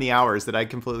for so many hours that I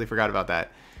completely forgot about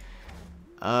that.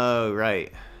 Oh,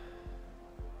 right.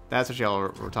 That's what y'all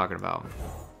were talking about.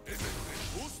 Is it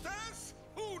the boosters?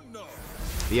 Who knows?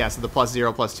 Yeah, so the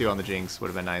 +0/+2 on the Jinx would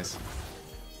have been nice.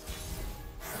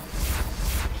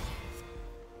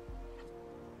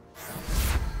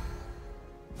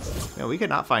 No, we could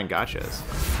not find gotchas.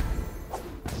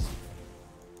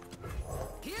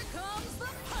 Here comes the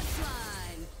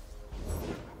punchline.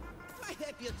 My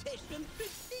reputation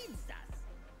precedes us.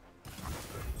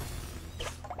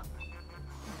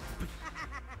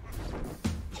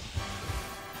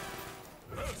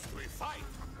 First we fight.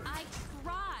 I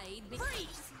tried.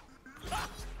 Freeze! Ha!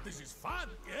 This is fun,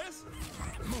 yes?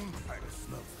 Moonfire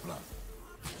smells blood.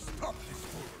 Stop this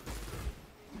fool.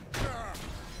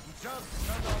 Just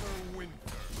another winter.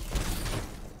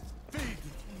 Feed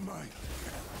my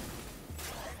cat.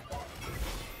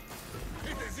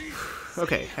 It is easy.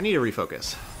 Okay, I need to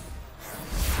refocus.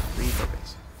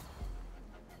 Refocus.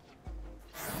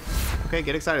 Okay,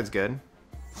 get excited is good.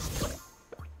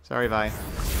 Sorry, Vi.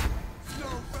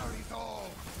 Snowberries all.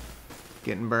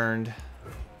 Getting burned.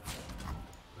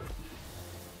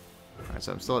 Alright,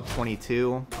 so I'm still at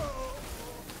 22.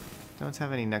 Don't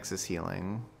have any Nexus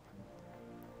healing.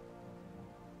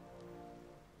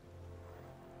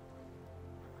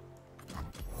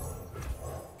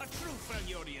 A true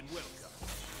Freljordian welcome.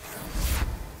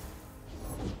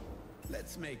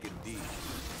 Let's make a deal.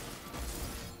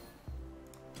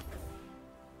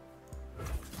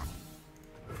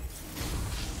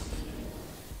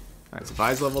 Alright, so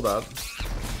Vi's leveled up.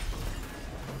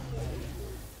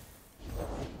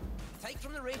 Take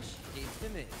from the rich, give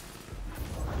them in.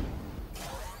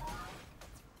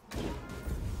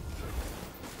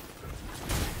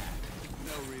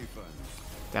 No refund.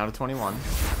 Down to 21. I'm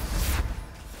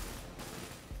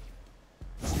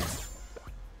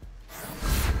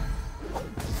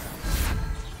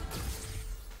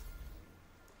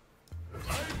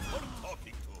for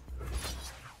talking to.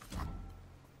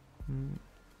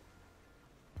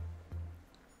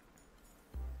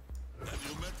 Have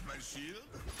you met my shield?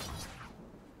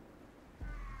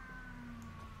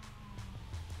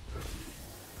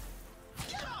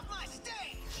 Get off my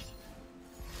stage!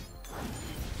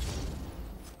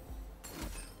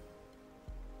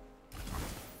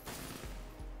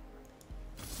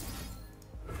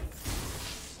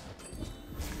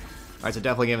 Alright, so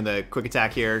definitely giving the quick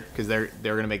attack here, because they're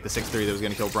going to make the 6-3 that was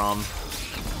going to kill Braum.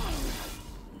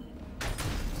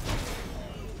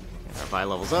 And our Vi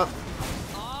levels up.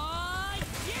 Oh,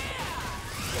 yeah!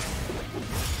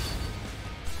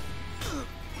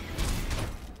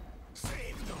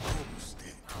 Save the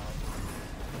homestead.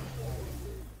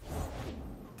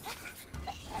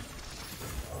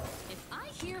 If I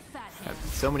hear fat Got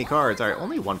hands, so many cards. Alright,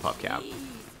 only 1 pop cap. at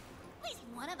least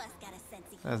one of us got a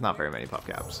sense of That's not very many pop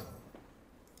caps.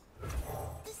 The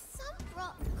sun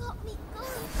rock got me going.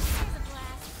 There's a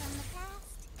blast from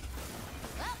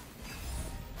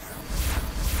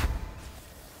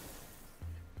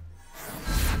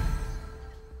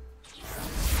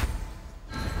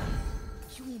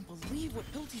believe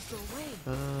what Pilties throw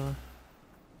away.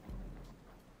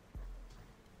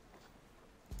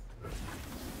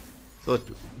 So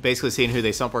basically seeing who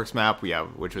they Sumpworks map, yeah,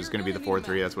 which was going to be the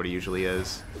 4-3. That's what it usually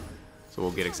is. So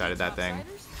we'll get excited that thing.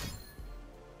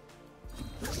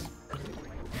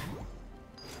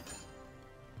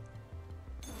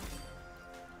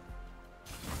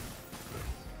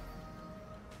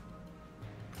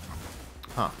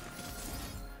 Huh.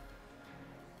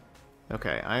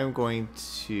 Okay, I am going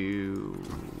to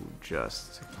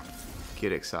just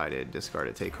get excited, discard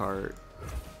a take heart,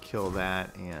 kill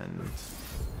that, and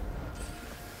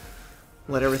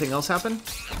let everything else happen.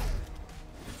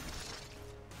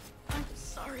 I'm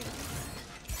sorry.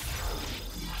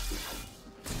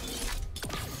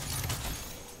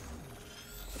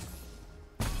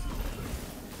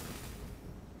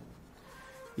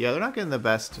 Yeah, they're not getting the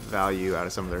best value out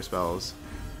of some of their spells.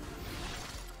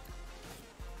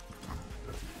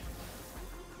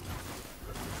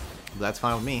 That's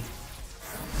fine with me.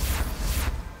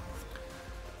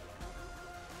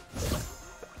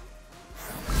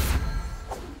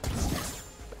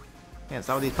 Man,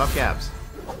 stop with these puff gaps.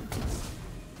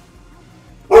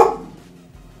 Hit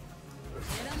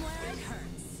 'em where it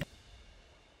hurts.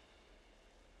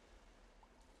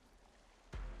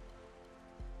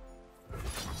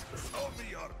 Show me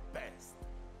your best.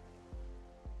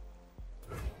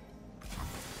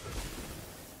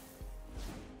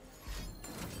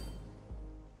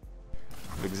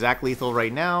 Exact lethal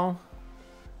right now.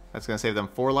 That's going to save them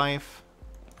 4 life.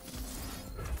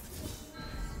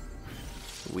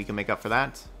 We can make up for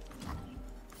that.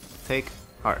 Take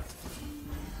heart.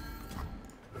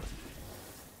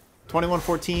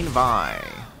 2114 Vi.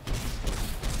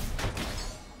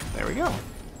 There we go.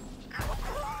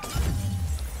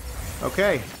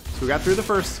 Okay, so we got through the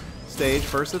first stage,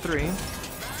 first of 3.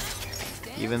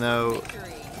 Even though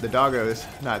the doggo's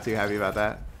not too happy about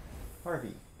that.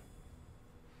 Harvey.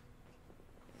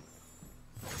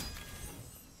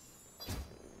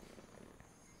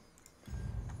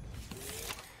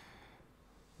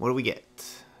 What do we get?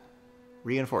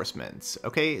 Reinforcements.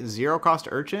 Okay, 0 cost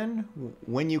Urchin.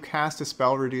 When you cast a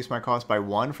spell, reduce my cost by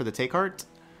 1 for the take heart.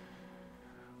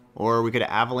 Or we could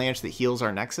avalanche that heals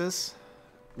our Nexus.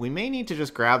 We may need to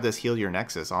just grab this heal your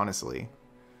Nexus, honestly,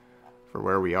 for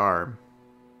where we are.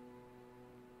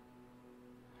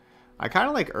 I kind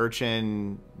of like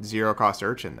Urchin, 0 cost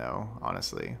Urchin though,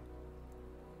 honestly.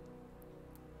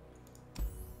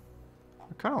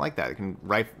 I kind of like that. It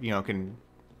can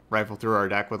rifle through our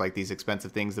deck with like these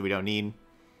expensive things that we don't need.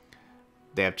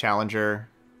 They have Challenger.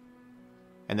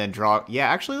 And then draw... Yeah,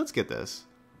 actually, let's get this.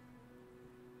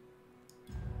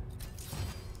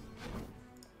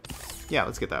 Yeah,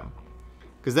 let's get that.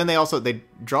 Because then they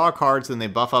draw cards, then they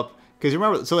buff up. Because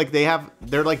remember, so like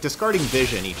they're like discarding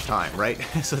Vision each time, right?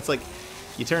 So it's like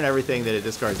you turn everything that it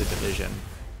discards into Vision.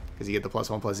 Because you get the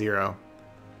 +1/+0.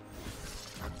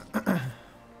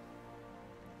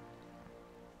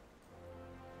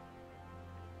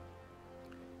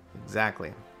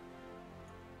 Exactly.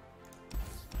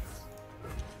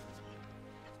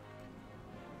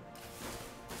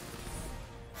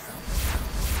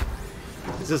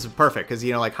 This is perfect because,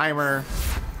 you know, like Heimer.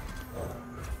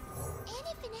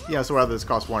 Yeah, so whether this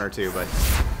costs 1 or 2, but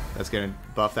that's going to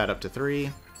buff that up to 3.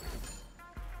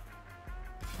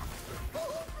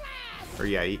 Or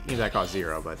yeah, even that costs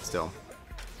 0, but still.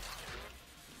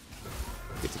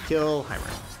 Get to kill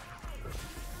Heimer.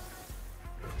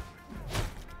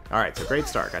 Alright, so great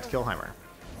start. Got to kill Heimer.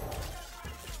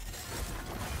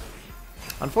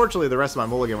 Unfortunately, the rest of my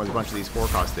mulligan was a bunch of these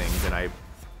 4-cost things, and I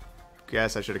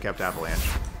guess I should have kept Avalanche.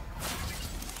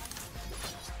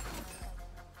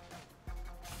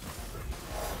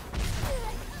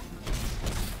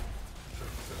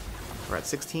 We're at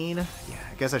 16. Yeah,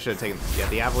 I guess I should have taken... Yeah,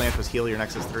 the Avalanche was heal your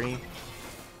Nexus 3.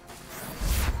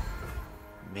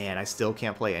 Man, I still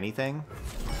can't play anything.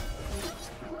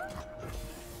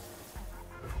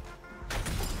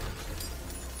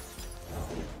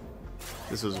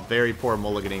 This was very poor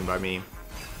mulliganing by me.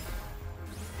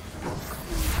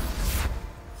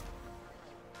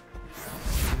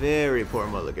 Very poor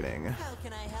mulliganing. How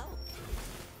can I help?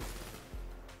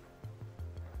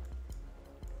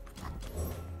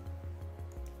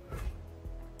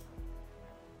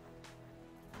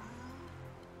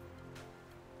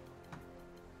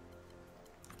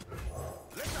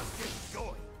 Let us get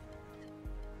going.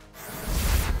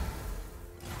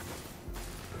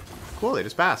 Cool, they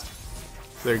just passed.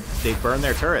 So they burn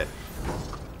their turret.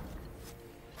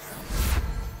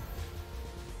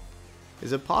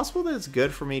 Is it possible that it's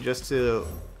good for me just to,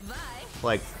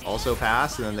 like, also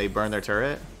pass and then they burn their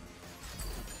turret?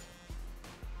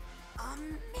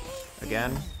 I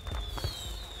again.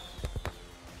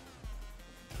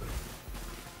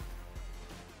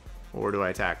 Or do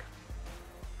I attack?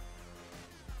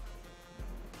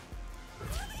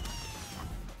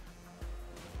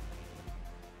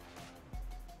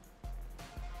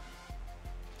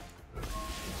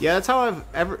 Yeah, that's how I've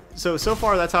ever... So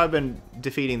far, that's how I've been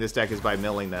defeating this deck, is by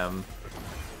milling them.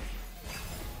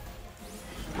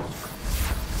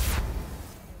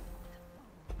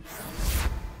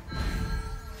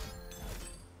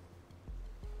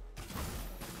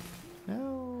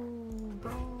 No,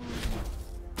 bro.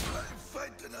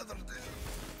 Fight another day.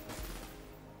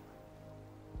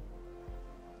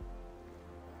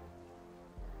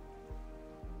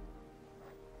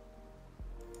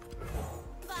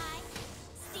 Bye.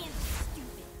 Stand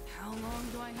stupid. How long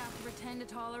do I have to pretend to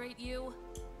tolerate you?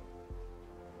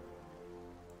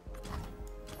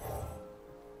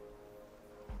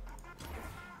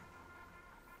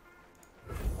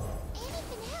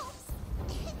 Anything helps.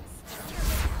 Stick your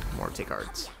More take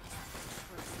cards.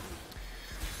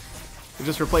 We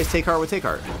just replace take heart with take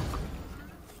heart.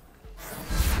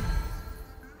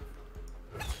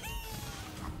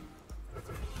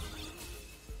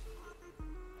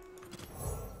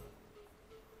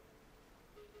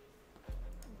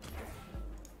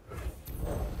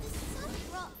 sun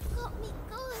rock got me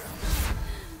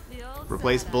good. The old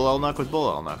Replace setup. Bull Elnuck with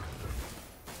Bull Elnuck.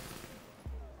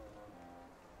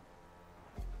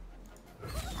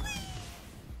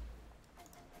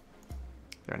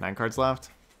 There are 9 cards left.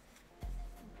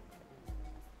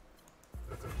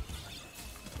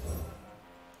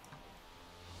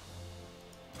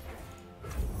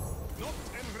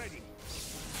 Locked and ready.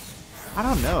 I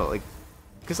don't know, like,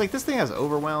 because like this thing has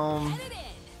Overwhelm. Get it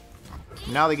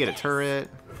in. Now they get a turret.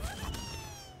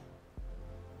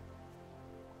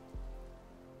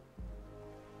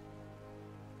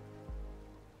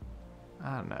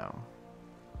 I don't know.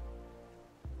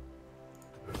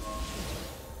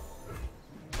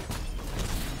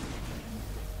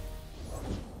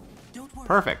 Don't worry.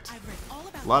 Perfect. I've read all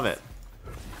about Love it.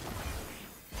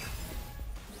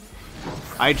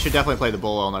 I should definitely play the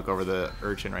Bull Elnuck over the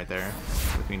Urchin right there,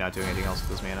 with me not doing anything else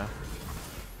with this mana.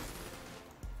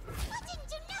 I didn't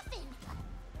do nothing.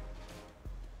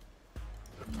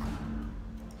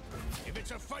 If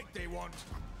it's a fight they want.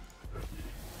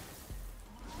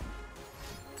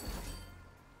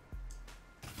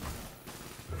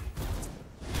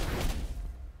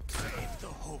 Save the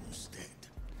homestead.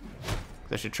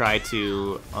 I should try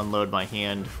to unload my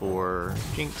hand for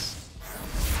Jinx.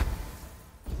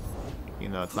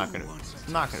 Even though it's not gonna be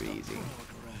easy.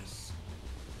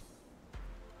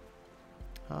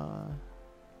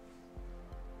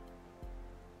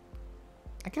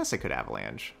 I guess I could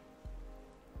Avalanche.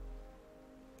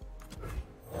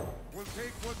 We'll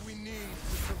take what we need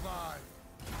to survive.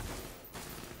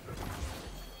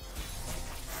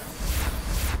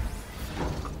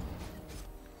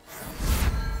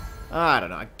 I don't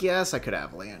know. I guess I could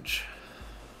Avalanche.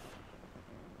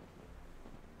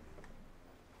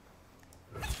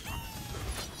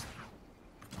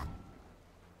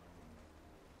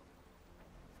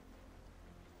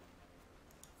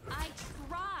 I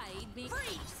tried being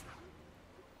freeze.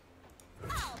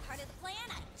 All part of the plan.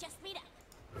 I just made up.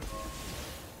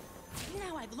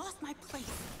 Now I've lost my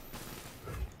place.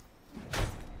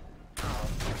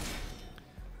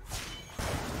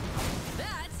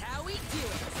 That's how we do it.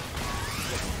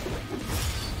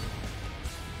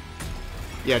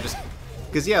 Yeah, just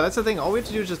because that's the thing. All we have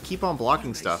to do is just keep on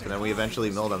blocking stuff, and then we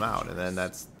eventually mill them out, and then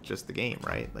that's just the game,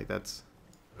 right? Like that's.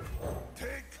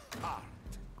 Take heart.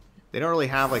 They don't really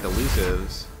have like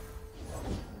elusives.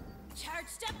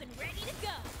 Charged up and ready to go.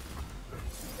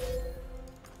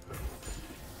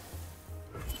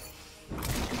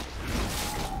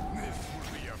 This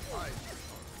will be a fight.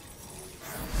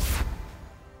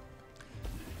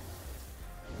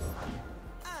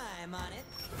 I'm on it.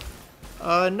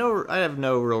 No, I have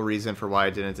no real reason for why I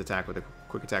didn't attack with a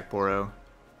quick attack Poro.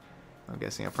 I'm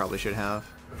guessing I probably should have.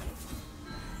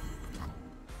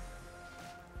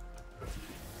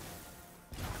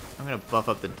 I'm gonna buff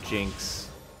up the Jinx,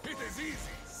 It is easy,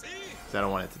 see? because I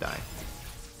don't want it to die.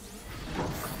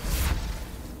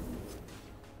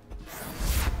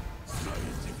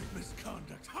 Scientific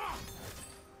misconduct. Ha!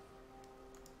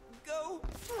 Go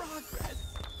progress.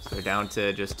 So they're down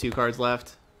to just 2 cards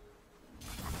left.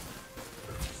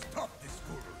 Stop this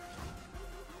fool.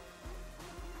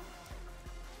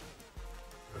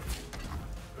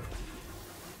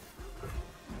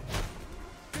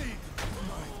 Take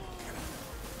my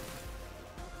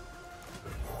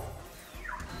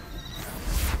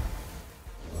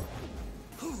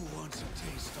who wants a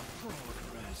taste of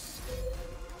progress?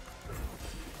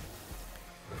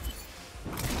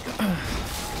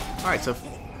 Alright, so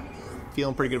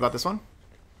feeling pretty good about this one.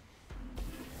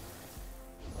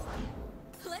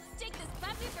 Let's take this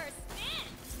puppy for a spin.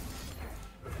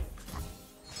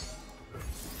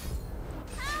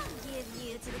 I'll give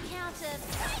you to the count of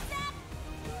lights up.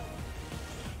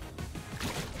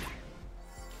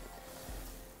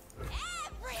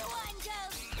 Everyone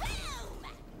goes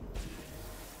boom.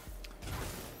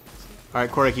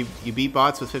 Alright, Kordak, you beat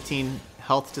bots with 15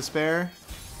 health to spare.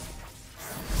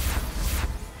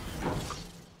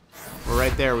 We're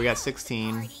right there, we got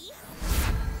 16.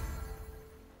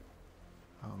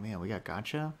 Oh man, we got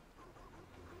gotcha?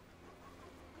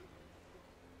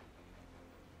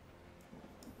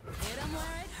 Hit 'em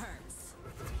where it hurts.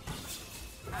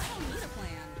 I don't need a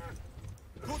plan.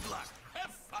 Good luck.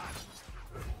 Have fun.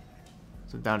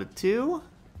 So down to 2.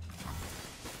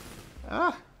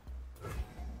 Ah!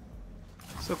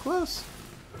 So close.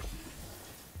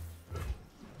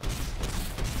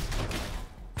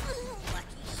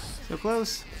 So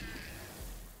close.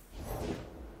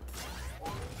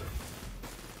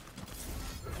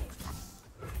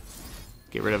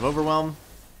 Get rid of overwhelm.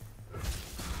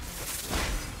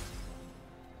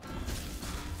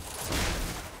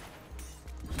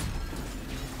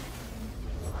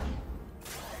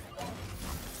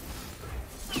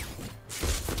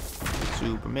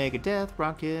 Super Mega Death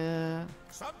Rocket.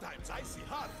 Sometimes icy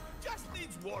hot just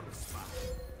needs warm spot.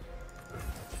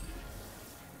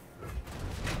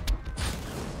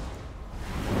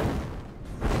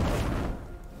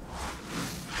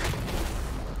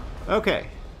 Okay.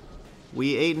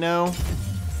 We 8-0.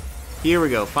 Here we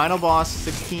go. Final boss,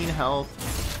 16 health.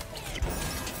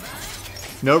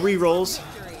 No rerolls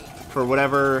for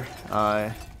whatever,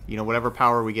 you know, whatever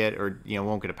power we get, or, you know,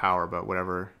 won't get a power, but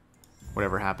whatever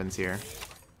happens here.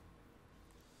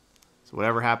 So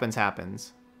whatever happens,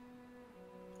 happens.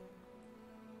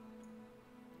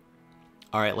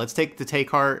 Alright, let's take the take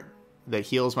heart that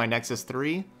heals my Nexus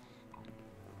 3.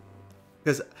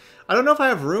 Because I don't know if I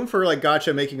have room for, like,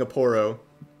 Gotcha making a Poro.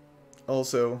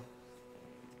 Also.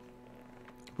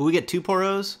 Will we get 2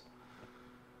 Poros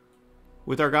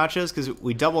with our Gotchas? Because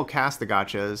we double cast the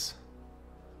Gotchas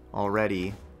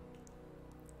already.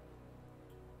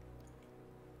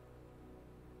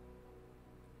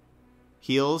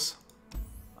 Heals.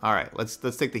 Alright, let's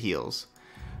take the heals.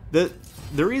 The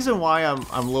reason why I'm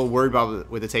a little worried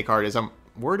about with the take heart is I'm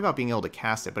worried about being able to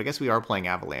cast it, but I guess we are playing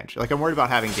Avalanche. Like, I'm worried about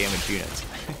having damaged units.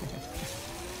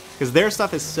 Because their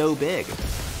stuff is so big.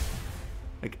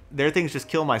 Like, their things just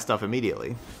kill my stuff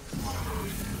immediately.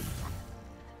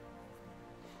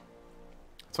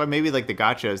 That's why maybe, like, the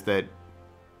gotchas that...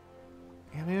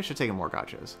 Yeah, maybe I should take in more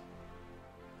gotchas.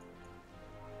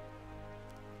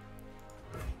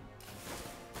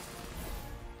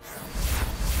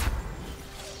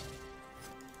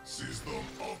 System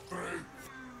upgrade.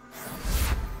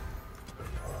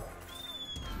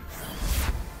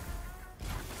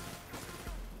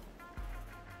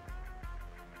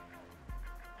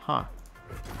 Huh.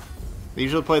 They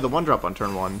usually play the 1-drop on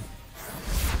turn 1.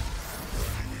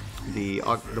 The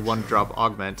 1-drop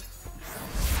augment.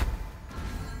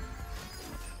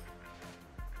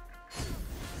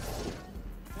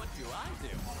 What do I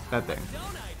do? That thing. Don't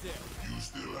I do? You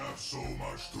still have so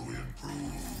much to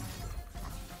improve.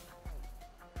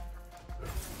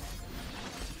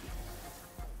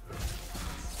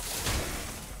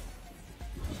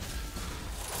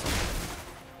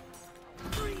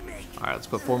 Alright, let's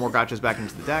put 4 more gotchas back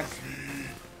into the deck.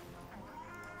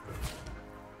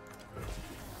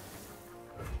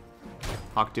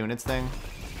 Hawk doing its thing.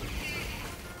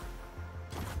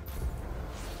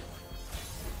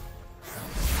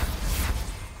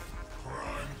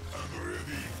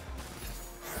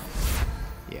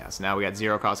 Yeah, so now we got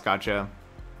 0 cost gotcha.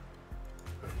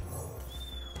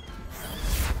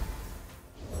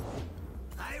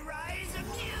 I rise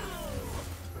anew.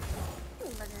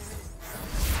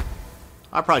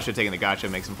 I probably should have taken the gotcha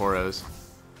and make some Poros.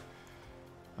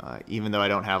 Even though I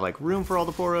don't have, like, room for all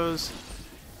the Poros.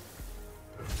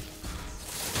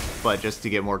 But just to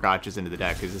get more gotchas into the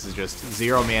deck, because this is just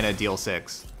 0 mana, deal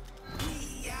 6.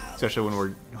 Especially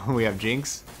when we have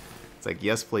Jinx. It's like,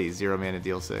 yes please, 0 mana,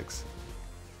 deal 6.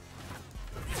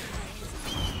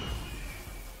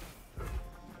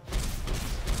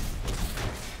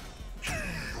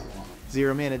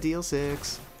 Zero mana, deal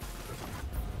 6.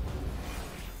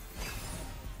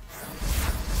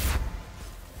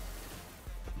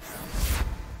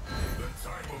 The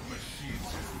time of machines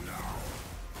is now.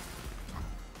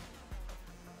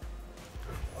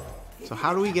 So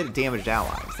how do we get damaged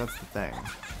allies? That's the thing.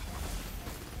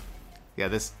 Yeah,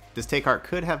 this take heart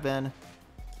could have been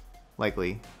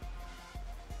likely.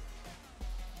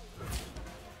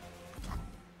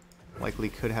 Likely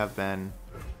could have been.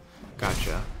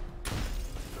 Gotcha.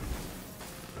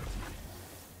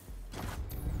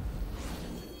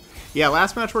 Yeah,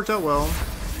 last match worked out well.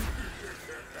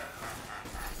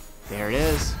 There it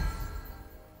is.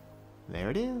 There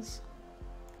it is.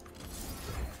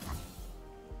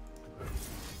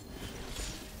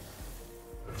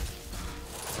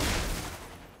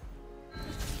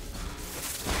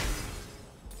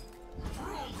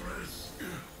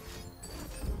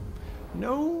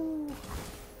 No.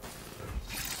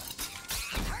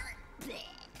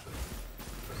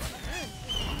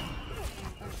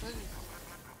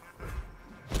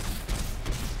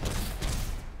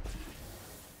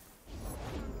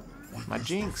 My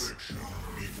jinx.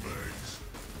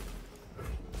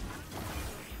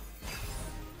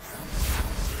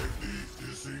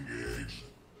 Disengaged.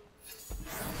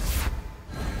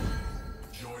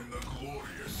 Join the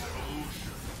glorious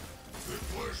evolution. The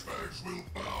flashbacks will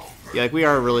bow. Yeah, like we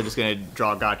are really just gonna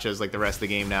draw gotchas like the rest of the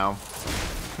game now.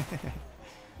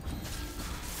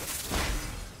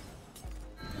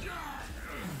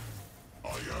 I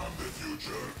am the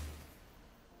future.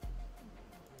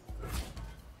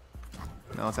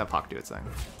 Now let's have Hawk do its thing.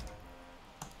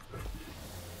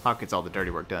 Hawk gets all the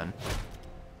dirty work done.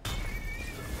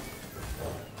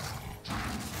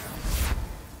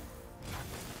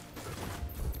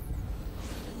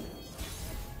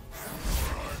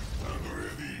 I'm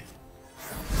ready.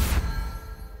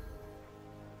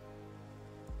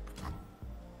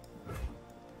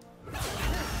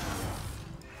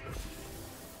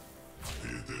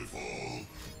 Pitiful.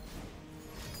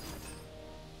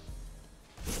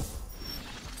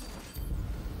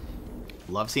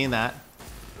 Love seeing that.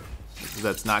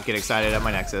 Let's not get excited at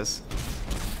my Nexus.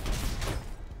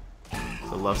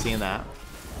 So love seeing that.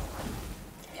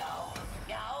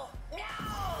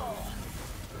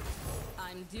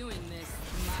 I'm doing this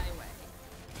my way.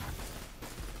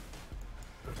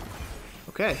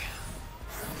 Okay.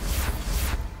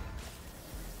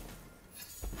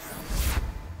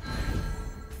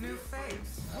 New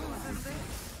face. Who's this?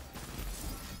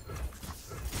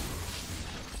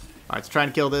 Alright, let's try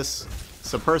and kill this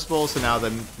submersible, so now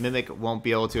the Mimic won't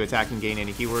be able to attack and gain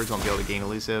any keywords, won't be able to gain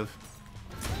elusive.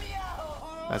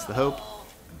 That's the hope.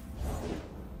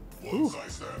 Ooh.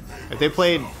 If they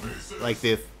played like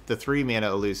the 3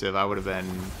 mana elusive, I would have been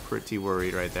pretty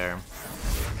worried right there.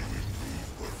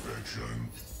 Perfection.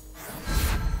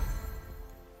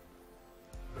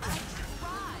 Right,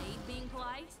 being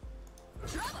polite.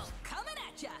 Trouble coming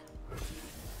at ya.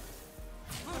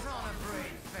 Put on a brave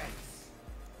face.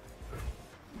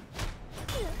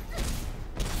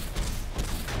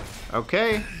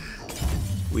 Okay.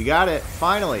 We got it,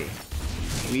 finally.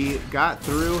 We got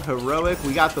through heroic.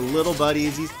 We got the little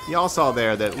buddies. Y'all saw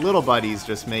there that little buddies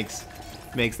just makes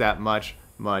that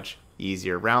much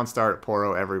easier. Round start,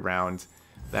 Poro every round.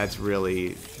 That's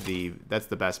really that's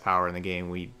the best power in the game.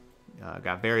 We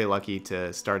got very lucky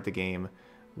to start the game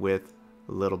with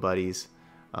little buddies.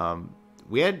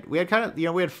 We had kind of,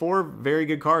 we had 4 very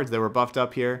good cards that were buffed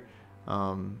up here.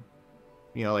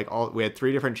 Like we had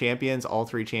 3 different champions. All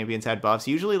 3 champions had buffs.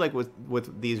 Usually, like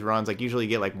with these runs, like usually you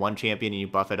get like 1 champion and you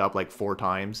buff it up like 4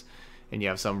 times, and you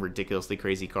have some ridiculously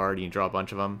crazy card and you draw a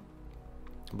bunch of them.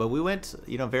 But we went,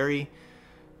 very,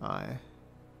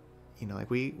 like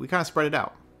we kind of spread it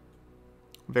out,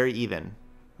 very even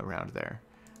around there.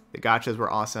 The gotchas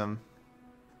were awesome.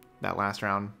 That last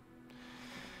round,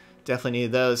 definitely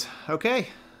needed those. Okay,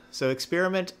 so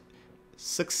experiment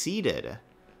succeeded.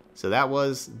 So that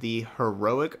was the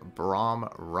heroic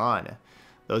Braum run.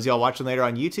 Those of y'all watching later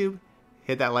on YouTube,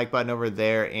 hit that like button over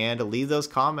there and leave those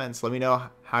comments. Let me know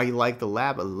how you like the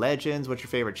Lab of Legends, what's your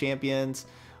favorite champions,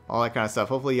 all that kind of stuff.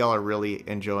 Hopefully y'all are really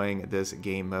enjoying this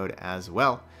game mode as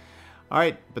well. All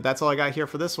right, but that's all I got here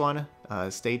for this one.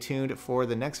 Stay tuned for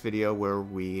the next video where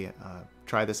we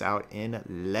try this out in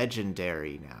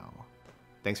Legendary now.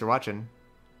 Thanks for watching.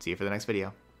 See you for the next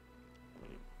video.